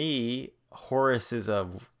 For me, Horus is a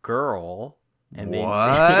girl. And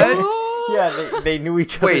What? they knew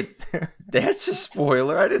each other. Wait, that's a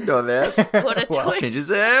spoiler. I didn't know that. What a twist.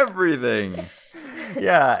 Changes everything.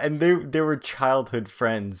 Yeah, and they were childhood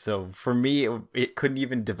friends. So for me, it couldn't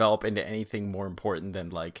even develop into anything more important than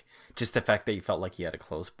like just the fact that he felt like he had a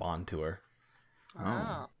close bond to her. Oh.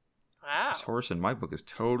 Wow. This Horus in my book is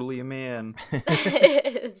totally a man.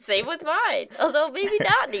 Same with mine. Although maybe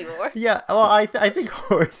not anymore. Yeah, well, I think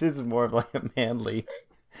Horus is more of like a manly.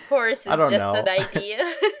 Horus is just an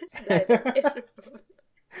idea.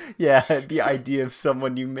 Yeah, the idea of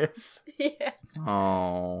someone you miss. Yeah.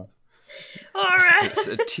 Oh. All right.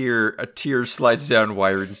 A tear slides down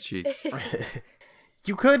Wyron's cheek.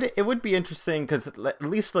 It would be interesting because at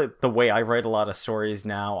least the way I write a lot of stories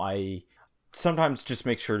now, I sometimes just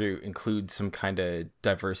make sure to include some kind of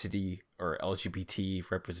diversity or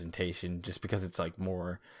LGBT representation just because it's like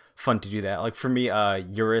more fun to do that. Like for me,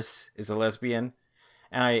 Eurus is a lesbian.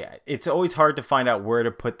 And it's always hard to find out where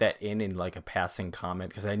to put that in like a passing comment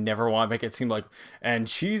because I never want to make it seem like, and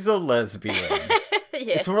she's a lesbian.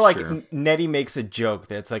 Yeah, it's more like Nettie makes a joke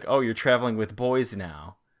that's like, oh, you're traveling with boys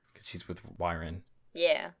now because she's with Wyron.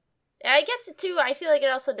 Yeah. I guess, too, I feel like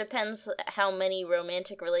it also depends how many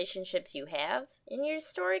romantic relationships you have in your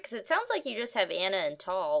story because it sounds like you just have Anna and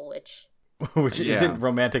Tall, which isn't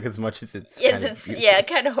romantic as much as it's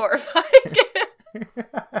kind of horrifying.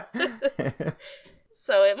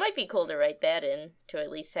 So it might be cool to write that in to at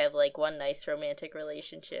least have like one nice romantic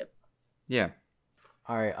relationship. Yeah.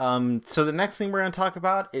 All right. So the next thing we're going to talk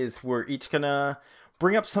about is we're each going to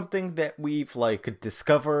bring up something that we've like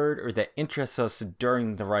discovered or that interests us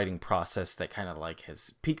during the writing process that kind of like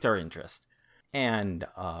has piqued our interest. And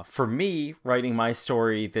for me, writing my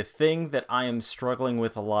story, the thing that I am struggling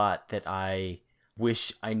with a lot that I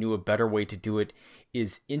wish I knew a better way to do it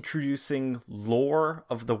is introducing lore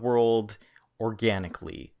of the world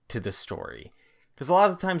organically to the story. Because a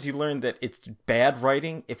lot of the times you learn that it's bad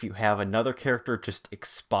writing if you have another character just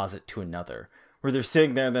exposit to another. Where they're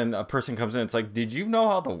sitting there and then a person comes in, it's like, did you know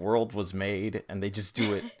how the world was made? And they just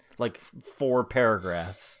do it like 4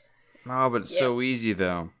 paragraphs. Oh, but it's so easy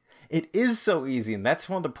though. It is so easy, and that's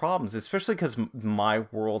one of the problems, especially because my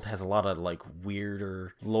world has a lot of, like,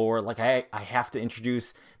 weirder lore. Like, I have to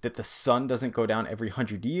introduce that the sun doesn't go down every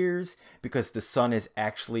 100 years, because the sun is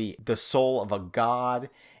actually the soul of a god,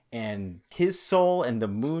 and his soul and the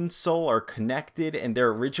moon's soul are connected, and their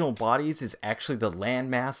original bodies is actually the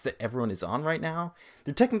landmass that everyone is on right now.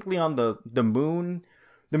 They're technically on the moon.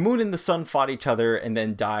 The moon and the sun fought each other and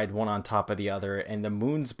then died one on top of the other, and the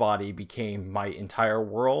moon's body became my entire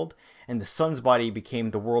world, and the sun's body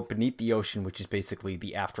became the world beneath the ocean, which is basically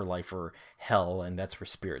the afterlife or hell, and that's where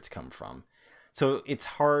spirits come from. So it's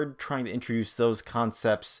hard trying to introduce those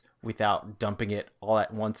concepts without dumping it all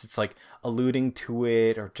at once. It's like alluding to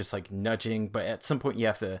it or just like nudging, but at some point you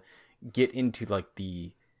have to get into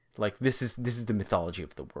this is the mythology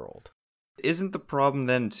of the world. Isn't the problem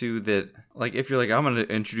then too that, like, if you're like, I'm going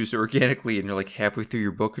to introduce it organically, and you're like halfway through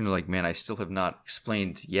your book and you're like, man, I still have not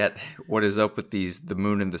explained yet what is up with the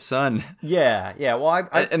moon and the sun. Yeah. Well,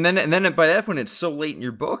 and then by that point, it's so late in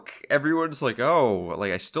your book, everyone's like, oh,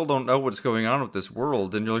 like, I still don't know what's going on with this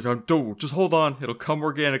world. And you're like, oh, don't, just hold on. It'll come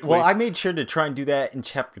organically. Well, I made sure to try and do that in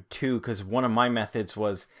chapter 2, because one of my methods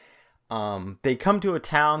was, they come to a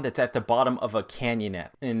town that's at the bottom of a canyonette,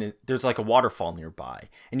 and there's like a waterfall nearby,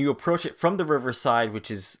 and you approach it from the riverside,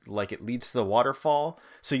 which is like it leads to the waterfall.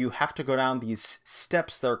 So you have to go down these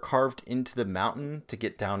steps that are carved into the mountain to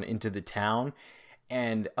get down into the town.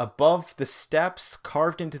 And above the steps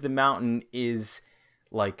carved into the mountain is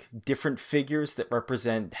like different figures that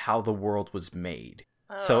represent how the world was made.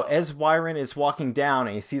 So as Wyron is walking down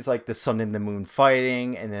and he sees like the sun and the moon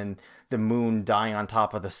fighting, and then the moon dying on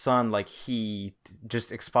top of the sun, like he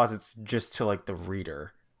just exposits just to like the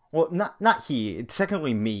reader. Well, not he, it's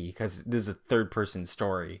technically me, because this is a third person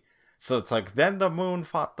story. So it's like, then the moon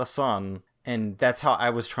fought the sun, and that's how I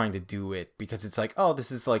was trying to do it, because it's like, oh,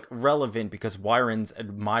 this is like relevant because Wyron's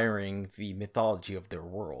admiring the mythology of their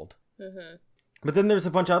world. Mm-hmm. But then there's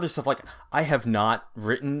a bunch of other stuff, like, I have not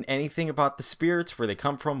written anything about the spirits, where they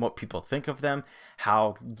come from, what people think of them,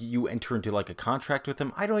 how you enter into, like, a contract with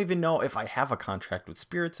them. I don't even know if I have a contract with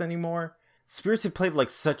spirits anymore. Spirits have played, like,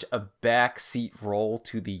 such a backseat role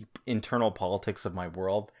to the internal politics of my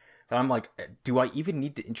world that I'm like, do I even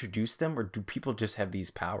need to introduce them, or do people just have these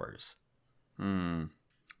powers?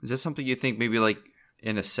 Is that something you think maybe, like,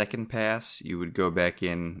 in a second pass, you would go back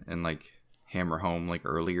in and, like, hammer home like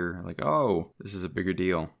earlier, like, oh, this is a bigger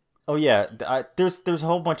deal? Oh yeah, there's a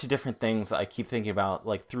whole bunch of different things I keep thinking about,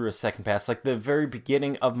 like, through a second pass. Like, the very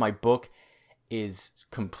beginning of my book is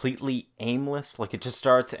completely aimless. Like, it just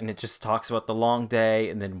starts and it just talks about the long day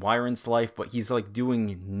and then Wyron's life, but he's like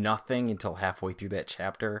doing nothing until halfway through that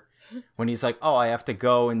chapter, when he's like, oh, I have to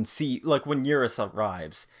go and see, like, when Eurus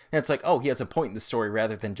arrives, and it's like, oh, he has a point in the story,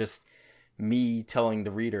 rather than just me telling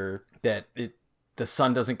the reader that the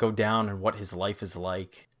sun doesn't go down and what his life is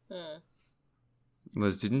like.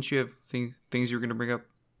 Liz, didn't you have things you were going to bring up?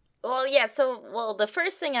 Well, yeah, the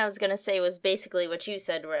first thing I was going to say was basically what you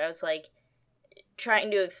said, where I was like,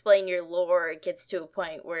 trying to explain your lore, it gets to a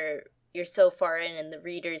point where you're so far in and the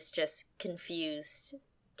reader's just confused,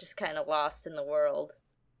 just kind of lost in the world.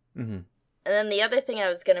 Mm-hmm. And then the other thing I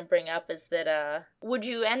was going to bring up is that, would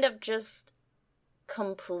you end up just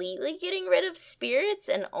completely getting rid of spirits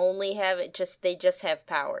and only have they just have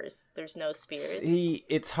powers? There's no spirits. See,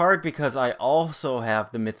 it's hard because I also have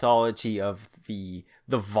the mythology of the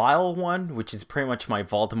Vile One, which is pretty much my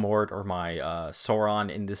Voldemort or my Sauron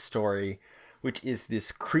in this story, which is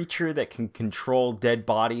this creature that can control dead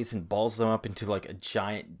bodies and balls them up into like a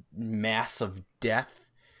giant mass of death.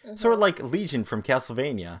 Mm-hmm. Sort of like Legion from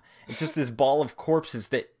Castlevania. It's just this ball of corpses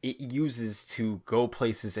that it uses to go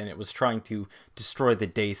places, and it was trying to destroy the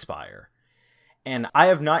Dayspire. And I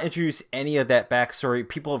have not introduced any of that backstory.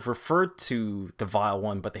 People have referred to the Vile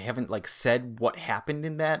One, but they haven't like said what happened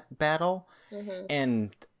in that battle. Mm-hmm.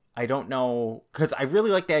 And I don't know, because I really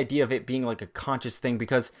like the idea of it being like a conscious thing,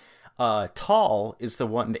 because Tal is the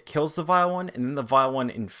one that kills the Vile One, and then the Vile One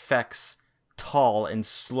infects Tal and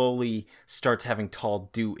slowly starts having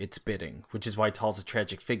Tal do its bidding, which is why Tal's a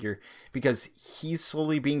tragic figure, because he's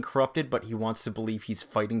slowly being corrupted, but he wants to believe he's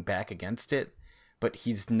fighting back against it, but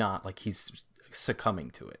he's not, like, he's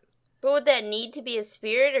succumbing to it. But would that need to be a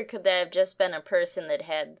spirit, or could that have just been a person that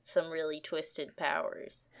had some really twisted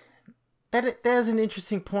powers? That is an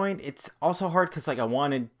interesting point. It's also hard because, like, I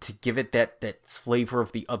wanted to give it that flavor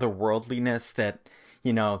of the otherworldliness that,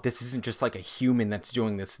 you know, this isn't just like a human that's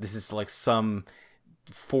doing this. This is like some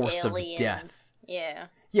force Alien. of death. Yeah.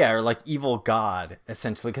 Yeah, or like evil god,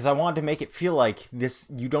 essentially. Because I wanted to make it feel like this,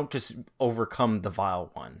 you don't just overcome the vile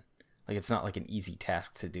one. Like, it's not like an easy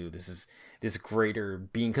task to do. This is this greater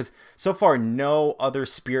being. Because so far, no other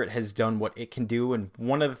spirit has done what it can do. And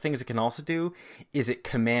one of the things it can also do is it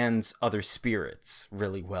commands other spirits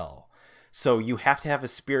really well. So you have to have a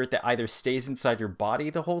spirit that either stays inside your body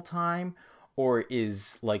the whole time or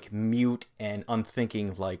is like mute and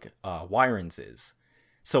unthinking like Wyron's is.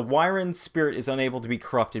 So Wyron's spirit is unable to be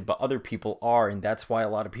corrupted, but other people are. And that's why a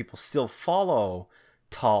lot of people still follow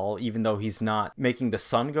Tal, even though he's not making the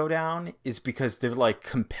sun go down, is because they're like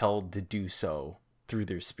compelled to do so through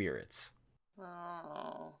their spirits.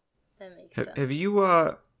 Oh, that makes sense. Have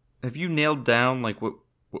you nailed down like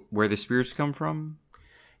where the spirits come from?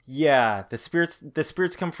 Yeah, the spirits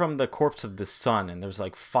come from the corpse of the sun, and there's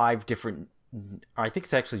like 5 different, I think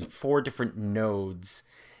it's actually 4 different nodes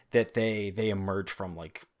that they emerge from,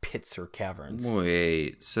 like pits or caverns.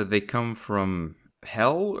 Wait, so they come from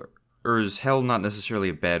hell? Or is hell not necessarily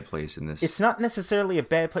a bad place in this? It's not necessarily a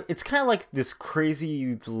bad place. It's kind of like this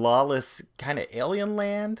crazy, lawless kind of alien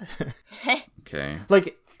land. Okay.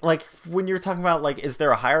 Like when you're talking about, like, is there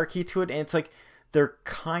a hierarchy to it? And it's like, there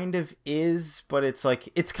kind of is, but it's like,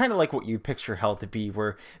 it's kind of like what you picture hell to be,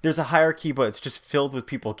 where there's a hierarchy, but it's just filled with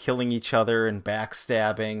people killing each other and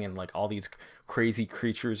backstabbing and like all these crazy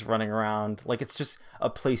creatures running around. Like, it's just a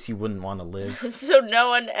place you wouldn't want to live. So no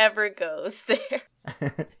one ever goes there.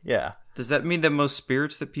 Yeah. Does that mean that most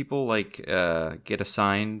spirits that people like get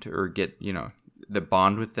assigned or get, you know, that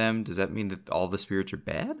bond with them, does that mean that all the spirits are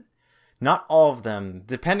bad? Not all of them,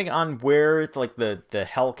 depending on where like the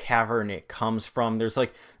hell cavern it comes from. There's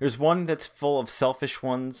one that's full of selfish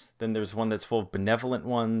ones, then there's one that's full of benevolent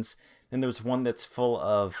ones, then there's one that's full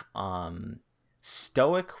of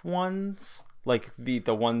stoic ones, like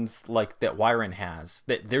the ones like that Wyron has,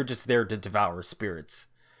 that they're just there to devour spirits.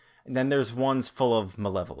 And then there's ones full of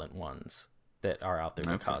malevolent ones that are out there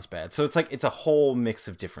to cause bad. So it's like, it's a whole mix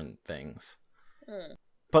of different things. Mm.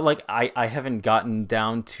 But like, I haven't gotten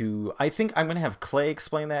down to, I think I'm going to have Clay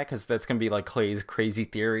explain that, because that's going to be like Clay's crazy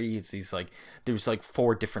theory. He's like, there's like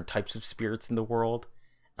 4 different types of spirits in the world.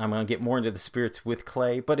 I'm going to get more into the spirits with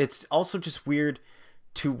Clay, but it's also just weird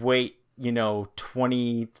to wait,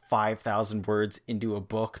 25,000 words into a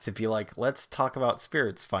book to be like, let's talk about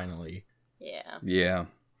spirits finally. Yeah. Yeah.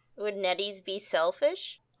 Would Netties be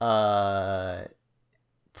selfish?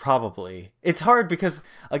 Probably. It's hard because,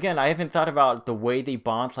 again, I haven't thought about the way they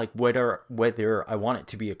bond, like whether I want it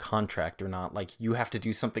to be a contract or not. Like, you have to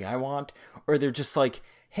do something I want, or they're just like,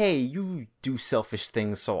 hey, you do selfish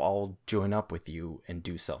things, so I'll join up with you and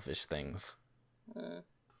do selfish things. Mm.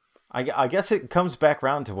 I guess it comes back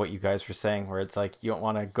around to what you guys were saying, where it's like, you don't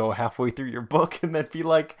want to go halfway through your book and then be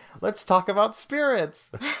like, let's talk about spirits.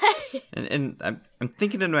 And I'm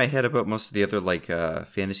thinking in my head about most of the other like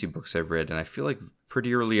fantasy books I've read, and I feel like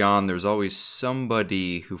pretty early on there's always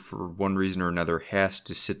somebody who for one reason or another has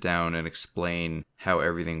to sit down and explain how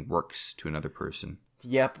everything works to another person.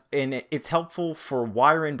 Yep, and it's helpful for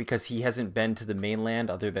Wyron because he hasn't been to the mainland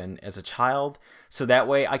other than as a child, so that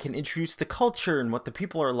way I can introduce the culture and what the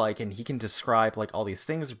people are like, and he can describe like all these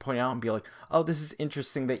things or point out and be like, oh, this is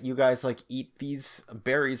interesting that you guys like eat these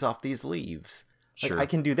berries off these leaves. Like, Sure. I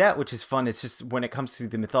can do that, which is fun. It's just when it comes to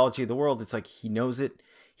the mythology of the world, it's like he knows it.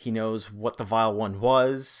 He knows what the Vile One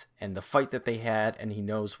was and the fight that they had, and he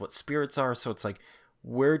knows what spirits are. So it's like,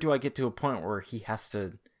 where do I get to a point where he has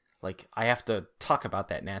to, like, I have to talk about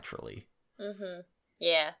that naturally? Mm-hmm.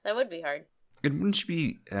 Yeah, that would be hard. And wouldn't you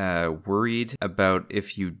be worried about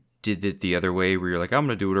if you did it the other way, where you're like, I'm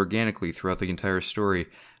going to do it organically throughout the entire story,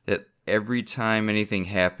 that every time anything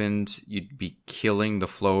happened, you'd be killing the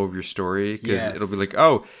flow of your story? Because it'll be like,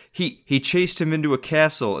 oh, he chased him into a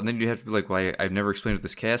castle, and then you have to be like, well, I've never explained what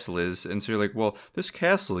this castle is. And so you're like, well, this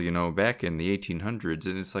castle, back in the 1800s.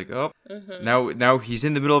 And it's like, oh, now he's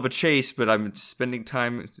in the middle of a chase, but I'm spending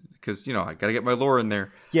time because, I got to get my lore in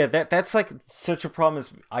there. Yeah, that's like such a problem.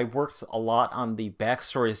 Is I worked a lot on the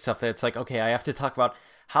backstory stuff that it's like, okay, I have to talk about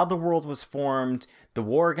how the world was formed, the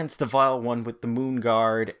war against the Vile One with the Moon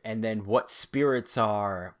Guard, and then what spirits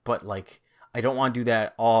are. But like, I don't want to do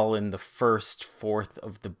that all in the first fourth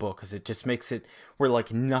of the book, because it just makes it where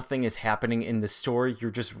like nothing is happening in the story.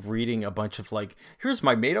 You're just reading a bunch of like, here's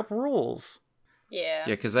my made up rules. Yeah.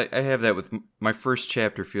 Yeah, because I have that with my first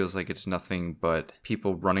chapter. Feels like it's nothing but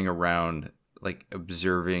people running around, like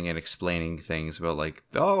observing and explaining things about like,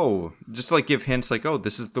 oh, just to, like give hints like, oh,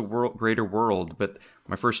 this is the world, greater world. But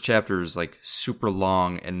my first chapter is like super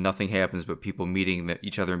long and nothing happens but people meeting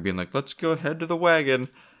each other and being like, let's go head to the wagon.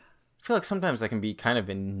 I feel like sometimes that can be kind of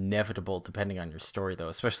inevitable depending on your story, though,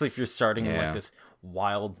 especially if you're starting in like this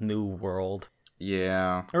wild new world.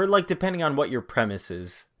 Yeah. Or like depending on what your premise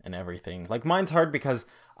is and everything. Like mine's hard because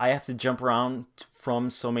I have to jump around from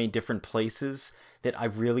so many different places that I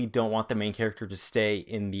really don't want the main character to stay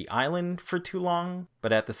in the island for too long.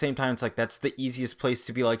 But at the same time, it's like that's the easiest place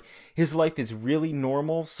to be like, his life is really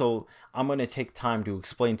normal, so I'm going to take time to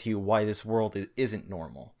explain to you why this world isn't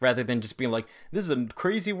normal. Rather than just being like, this is a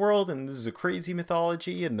crazy world and this is a crazy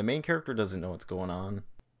mythology and the main character doesn't know what's going on.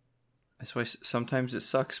 That's why sometimes it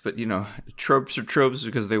sucks, but you know, tropes are tropes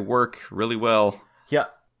because they work really well. Yeah.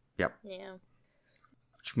 Yep. Yeah.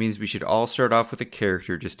 Which means we should all start off with a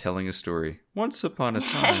character just telling a story. Once upon a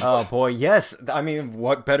time. Oh boy, yes. I mean,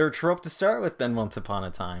 what better trope to start with than Once Upon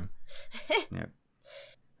a Time? Yep.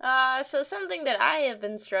 So something that I have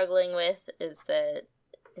been struggling with is that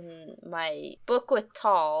in my book with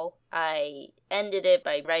Tall, I ended it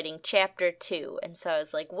by writing chapter 2. And so I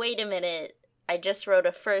was like, wait a minute, I just wrote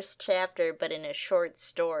a first chapter, but in a short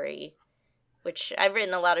story. Which I've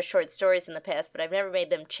written a lot of short stories in the past, but I've never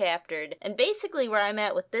made them chaptered. And basically where I'm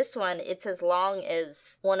at with this one, it's as long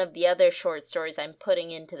as one of the other short stories I'm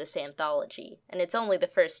putting into this anthology. And it's only the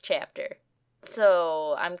first chapter.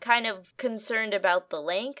 So I'm kind of concerned about the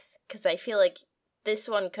length, because I feel like this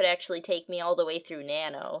one could actually take me all the way through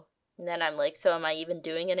Nano. And then I'm like, so am I even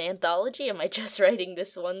doing an anthology? Am I just writing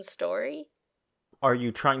this one story? Are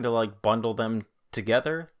you trying to like bundle them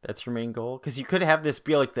together? That's your main goal? Because you could have this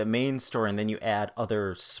be like the main story and then you add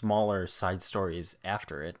other smaller side stories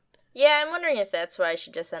after it. Yeah, I'm wondering if that's what I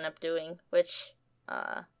should just end up doing, which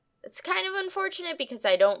it's kind of unfortunate because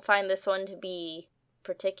I don't find this one to be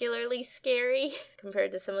particularly scary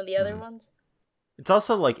compared to some of the other ones. It's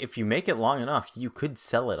also like if you make it long enough, you could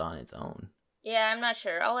sell it on its own. Yeah, I'm not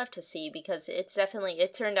sure. I'll have to see because it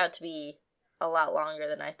turned out to be a lot longer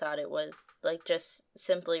than I thought it would. Like, just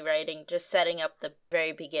simply writing, just setting up the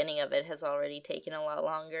very beginning of it has already taken a lot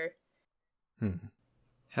longer.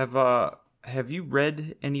 Have you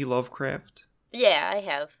read any Lovecraft? Yeah, I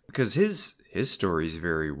have. Because his stories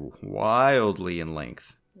vary wildly in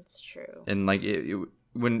length. That's true. And like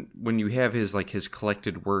when you have his like his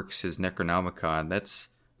collected works, his Necronomicon,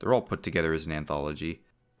 they're all put together as an anthology.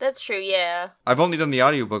 That's true, yeah. I've only done the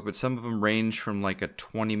audiobook, but some of them range from like a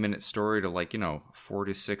 20-minute story to like, 4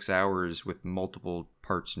 to 6 hours with multiple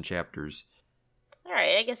parts and chapters.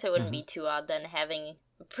 Alright, I guess it wouldn't be too odd then having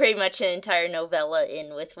pretty much an entire novella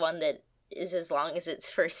in with one that is as long as its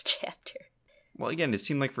first chapter. Well, again, it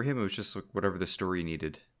seemed like for him it was just like whatever the story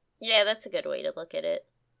needed. Yeah, that's a good way to look at it.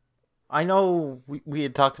 I know we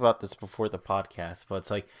had talked about this before the podcast, but it's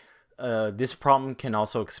like this problem can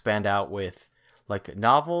also expand out with like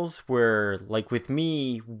novels where, like with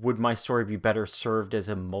me, would my story be better served as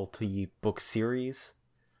a multi-book series?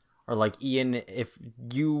 Or like, Ian, if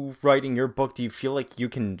you writing your book, do you feel like you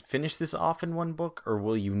can finish this off in one book, or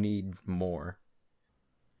will you need more?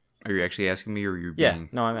 Are you actually asking me, or are you being...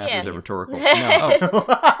 No, I'm asking. Is it rhetorical?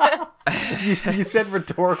 No. You said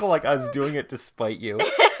rhetorical like I was doing it to spite you.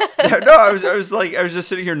 No, I was just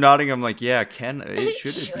sitting here nodding. I'm like, yeah,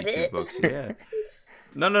 should it be 2 books? Yeah.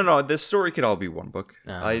 No. This story could all be 1 book.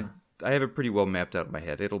 I have it pretty well mapped out in my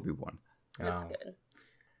head. It'll be 1. That's good.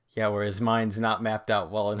 Yeah, whereas mine's not mapped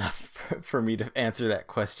out well enough for me to answer that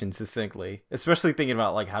question succinctly. Especially thinking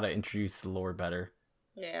about like how to introduce the lore better.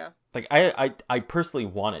 Yeah. Like I personally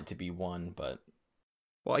want it to be 1, but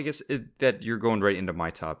well, I guess that you're going right into my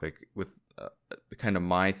topic with kind of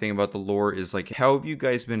my thing about the lore is like, how have you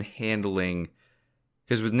guys been handling?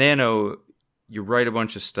 Because with Nano, you write a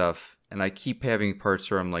bunch of stuff. And I keep having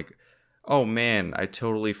parts where I'm like, oh man, I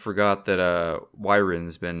totally forgot that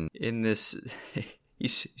Wyron's been in this.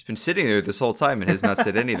 He's been sitting there this whole time and has not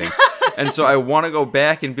said anything. And so I want to go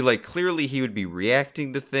back and be like, clearly he would be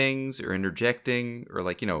reacting to things or interjecting or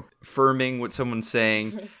like, affirming what someone's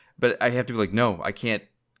saying. But I have to be like, no, I can't.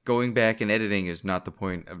 Going back and editing is not the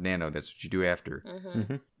point of Nano. That's what you do after.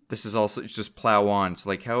 Mm-hmm. This is also just plow on. So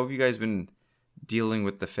like, how have you guys been dealing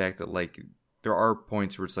with the fact that like, there are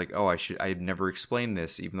points where it's like, oh, I've never explained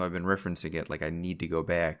this, even though I've been referencing it. Like, I need to go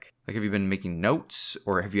back. Like, have you been making notes,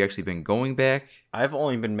 or have you actually been going back? I've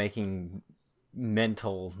only been making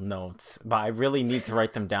mental notes, but I really need to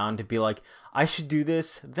write them down to be like, I should do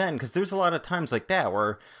this then, because there's a lot of times like that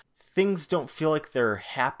where things don't feel like they're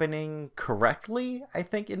happening correctly, I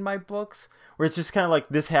think, in my books, where it's just kind of like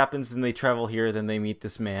this happens, then they travel here, then they meet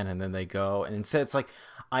this man, and then they go. And instead it's like,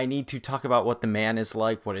 I need to talk about what the man is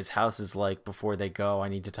like, what his house is like before they go. I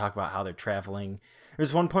need to talk about how they're traveling.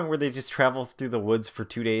 There's one point where they just travel through the woods for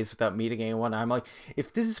 2 days without meeting anyone. I'm like,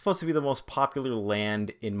 if this is supposed to be the most popular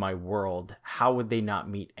land in my world, how would they not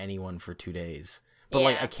meet anyone for 2 days? But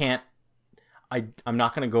like, I can't, I'm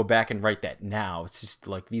not going to go back and write that now. It's just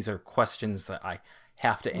like, these are questions that I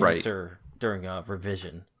have to answer during a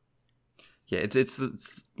revision. Yeah, it's the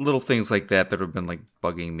little things like that have been like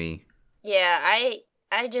bugging me. Yeah,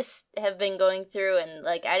 I just have been going through and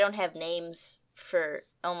like, I don't have names for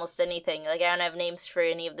almost anything. Like, I don't have names for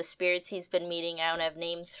any of the spirits he's been meeting. I don't have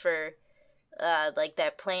names for like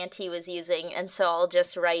that plant he was using, and so I'll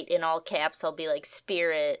just write in all caps. I'll be like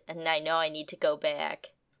spirit, and I know I need to go back.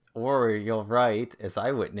 Or you'll write, as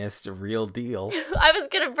I witnessed, a real deal. I was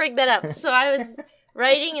gonna bring that up. So I was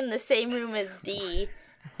writing in the same room as D,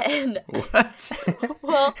 and What?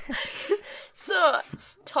 well, so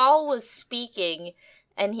Tall was speaking,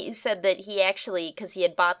 and he said that he actually, because he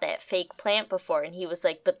had bought that fake plant before, and he was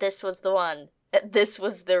like, but this was the one. This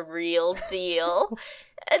was the real deal.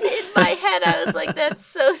 And in my head, I was like, that's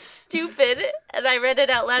so stupid. And I read it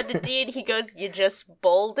out loud to D, and he goes, you just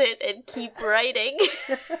bold it and keep writing.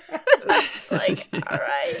 I was like, all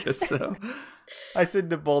right. I guess so. I said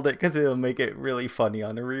to bold it because it'll make it really funny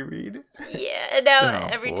on a reread. Yeah, and now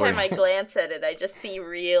every time I glance at it, I just see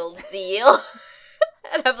real deal.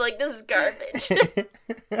 And I'm like, this is garbage.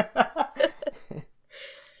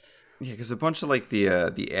 Yeah, because a bunch of like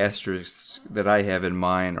the asterisks that I have in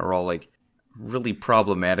mine are all like really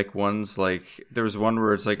problematic ones. Like there was one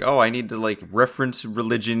where it's like, oh, I need to like reference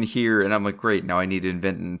religion here, and I'm like, great, now I need to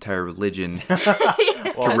invent an entire religion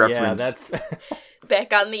to reference. Yeah, that's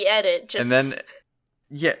back on the edit. Just...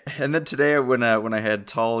 And then today when I had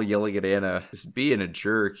Tall yelling at Anna, just being a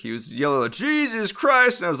jerk, he was yelling like, Jesus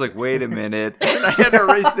Christ, and I was like, wait a minute, and I had to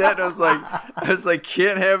erase that, and I was like,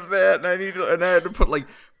 can't have that, and I had to put like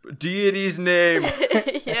deity's name.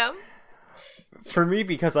 Yeah. For me,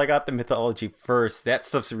 because I got the mythology first, that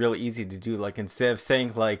stuff's really easy to do. Like, instead of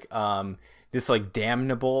saying like this like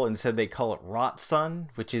damnable, instead they call it rot sun,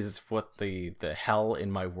 which is what the hell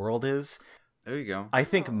in my world is. There you go. I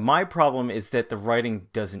think my problem is that the writing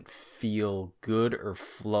doesn't feel good or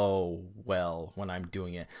flow well when I'm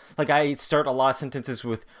doing it. Like, I start a lot of sentences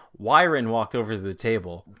with, Wyron walked over to the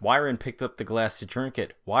table. Wyron picked up the glass to drink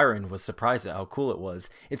it. Wyron was surprised at how cool it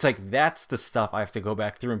was. It's like, that's the stuff I have to go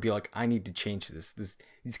back through and be like, I need to change this.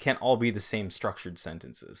 These can't all be the same structured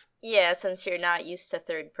sentences. Yeah, since you're not used to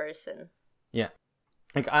third person. Yeah.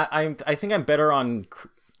 Like, I think I'm better on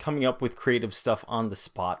coming up with creative stuff on the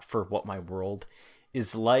spot for what my world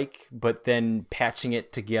is like, but then patching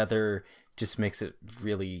it together just makes it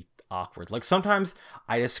really awkward. Like, sometimes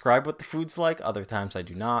I describe what the food's like, other times I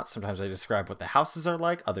do not. Sometimes I describe what the houses are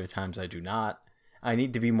like, other times I do not. I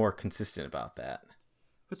need to be more consistent about that.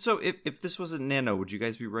 But so if this wasn't Nano, would you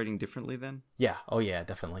guys be writing differently then? Yeah. Oh yeah,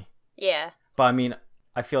 definitely. Yeah. But I mean,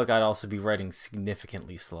 I feel like I'd also be writing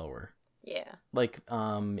significantly slower. Yeah. Like,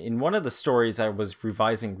 in one of the stories I was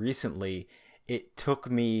revising recently, it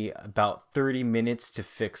took me about 30 minutes to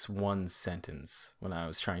fix one sentence when I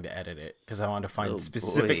was trying to edit it, because I wanted to find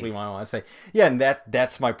specifically what I want to say. Yeah, and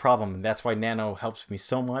that's my problem, and that's why Nano helps me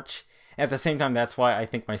so much. At the same time, that's why I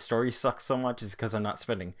think my story sucks so much, is because I'm not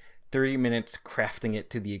spending 30 minutes crafting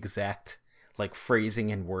it to the exact, like,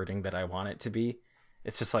 phrasing and wording that I want it to be.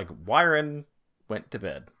 It's just like, Wyron went to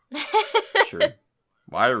bed. Sure.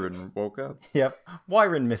 Wyron woke up. Yep.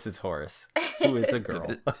 Wyron misses Horace, who is a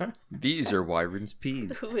girl. These are Wyron's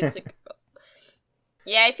peas. Who is a girl.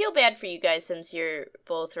 Yeah, I feel bad for you guys since you're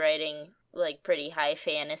both writing, like, pretty high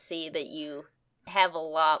fantasy, that you have a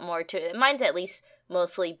lot more to it. Mine's at least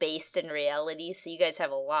mostly based in reality, so you guys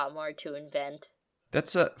have a lot more to invent.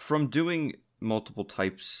 That's from doing multiple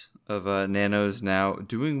types of nanos now,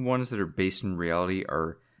 doing ones that are based in reality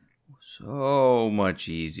are so much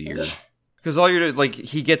easier. Yeah. Because all you're like,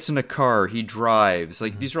 he gets in a car, he drives.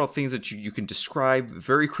 Like, these are all things that you can describe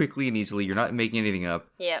very quickly and easily. You're not making anything up.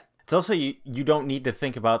 Yeah. It's also, you don't need to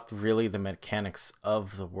think about really the mechanics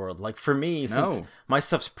of the world. Like, for me, since my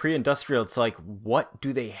stuff's pre-industrial, it's like, what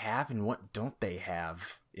do they have and what don't they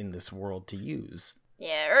have in this world to use?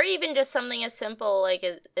 Yeah, or even just something as simple, like,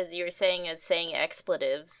 as you were saying, as saying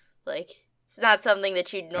expletives. Like, it's not something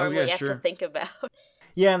that you'd normally have to think about.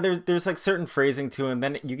 Yeah, and there's like certain phrasing to it, and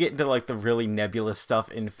then you get into like the really nebulous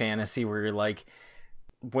stuff in fantasy where you're like,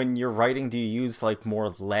 when you're writing, do you use like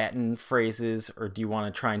more Latin phrases, or do you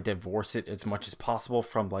want to try and divorce it as much as possible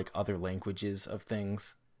from like other languages of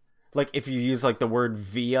things? Like if you use like the word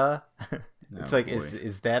via, it's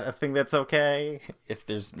is that a thing that's okay if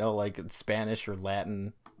there's no like Spanish or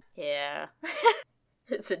Latin? Yeah.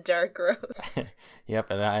 It's a dark road.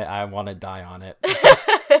 Yep, and I want to die on it.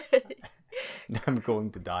 I'm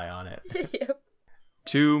going to die on it. Yep.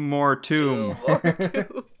 Two more tomb.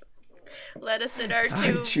 Let us in our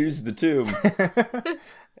I tomb. choose the tomb.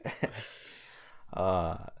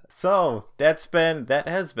 So that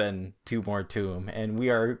has been Two More Tomb, and we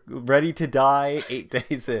are ready to die 8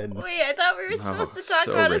 days in. Wait, I thought we were supposed to talk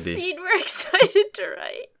so about ready. a scene we're excited to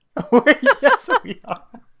write. Wait, yes, we are.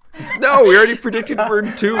 No, we already predicted we're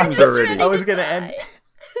in tombs already. I was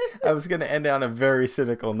gonna end on a very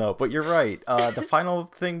cynical note, but you're right. The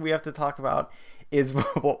final thing we have to talk about is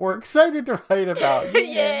what we're excited to write about.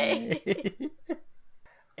 Yay!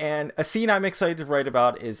 And a scene I'm excited to write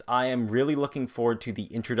about is I am really looking forward to the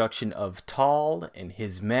introduction of Tal and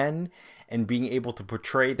his men, and being able to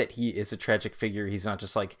portray that he is a tragic figure. He's not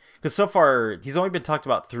just like, because so far he's only been talked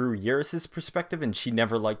about through Yrris's perspective, and she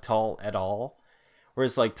never liked Tal at all.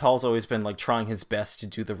 Whereas like Tal's always been like trying his best to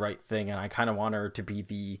do the right thing, and I kind of want her to be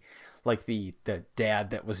the dad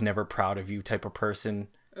that was never proud of you type of person.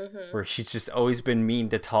 Mm-hmm. Where she's just always been mean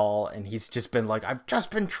to Tal, and he's just been like, I've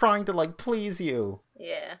just been trying to like please you.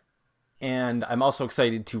 Yeah. And I'm also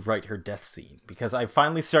excited to write her death scene, because I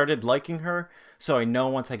finally started liking her, so I know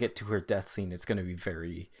once I get to her death scene, it's going to be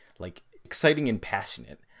very like exciting and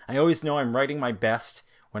passionate. I always know I'm writing my best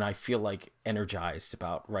when I feel like energized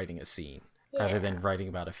about writing a scene, rather than writing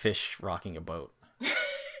about a fish rocking a boat.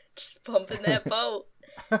 Just bumping that boat.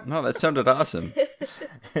 No, that sounded awesome.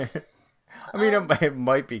 I mean, it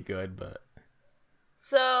might be good, but...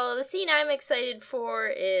 So, the scene I'm excited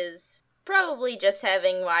for is probably just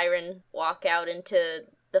having Wyron walk out into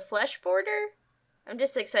the flesh border. I'm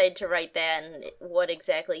just excited to write that and what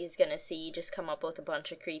exactly he's gonna see, just come up with a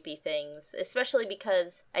bunch of creepy things. Especially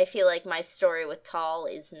because I feel like my story with Tal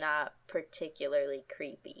is not particularly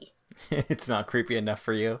creepy. It's not creepy enough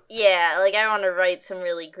for you? Yeah, like I want to write some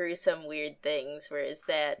really gruesome, weird things, whereas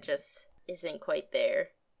that just isn't quite there.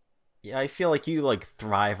 Yeah, I feel like you like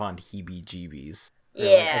thrive on heebie-jeebies.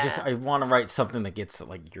 Yeah. Like, I want to write something that gets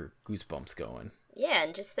like your goosebumps going. Yeah,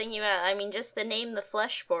 and just thinking about, I mean, just the name The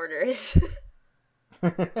Flesh Border is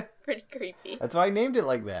pretty creepy. That's why I named it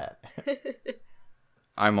like that.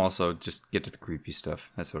 I'm also just get to the creepy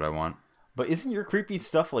stuff. That's what I want. But isn't your creepy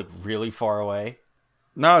stuff like really far away?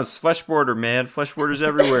 No, it's flesh border, man. Flesh border's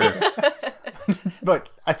everywhere. But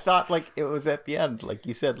I thought like it was at the end, like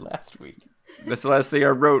you said last week. That's the last thing I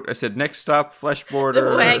wrote. I said, next stop, flesh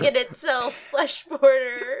border. The wagon itself, flesh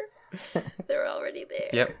border. They're already there.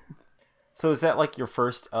 Yep. So is that like your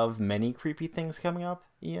first of many creepy things coming up,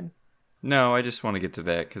 Ian? No, I just want to get to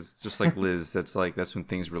that because just like Liz, that's when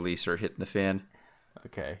things really start hitting the fan.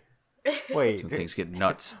 Okay. Wait. When things get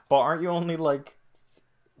nuts. But aren't you only like,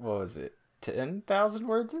 what was it? 10,000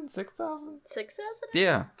 words in? 6,000? 6,000?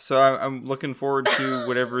 Yeah, so I'm looking forward to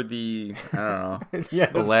whatever the I don't know yeah,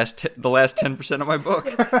 the last 10% of my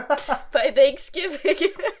book. By Thanksgiving,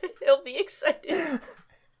 he'll be excited.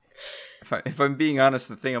 If I'm being honest,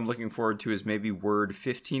 the thing I'm looking forward to is maybe word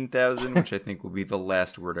 15,000, which I think will be the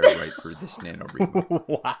last word I write for this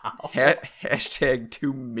NaNoWriMo. Wow. Hashtag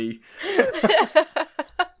to me.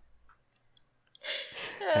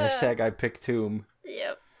 Hashtag I pick tomb.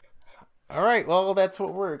 Yep. All right, well, that's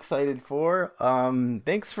what we're excited for.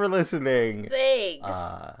 Thanks for listening. Thanks.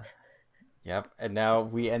 Yep, and now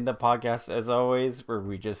we end the podcast as always, where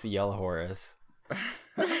we just yell Horace.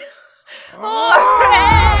 Horace!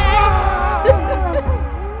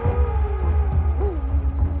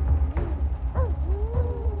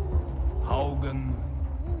 Haugen,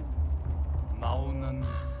 Maunen,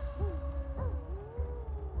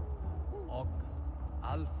 og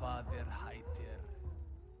Alfa der Heiter.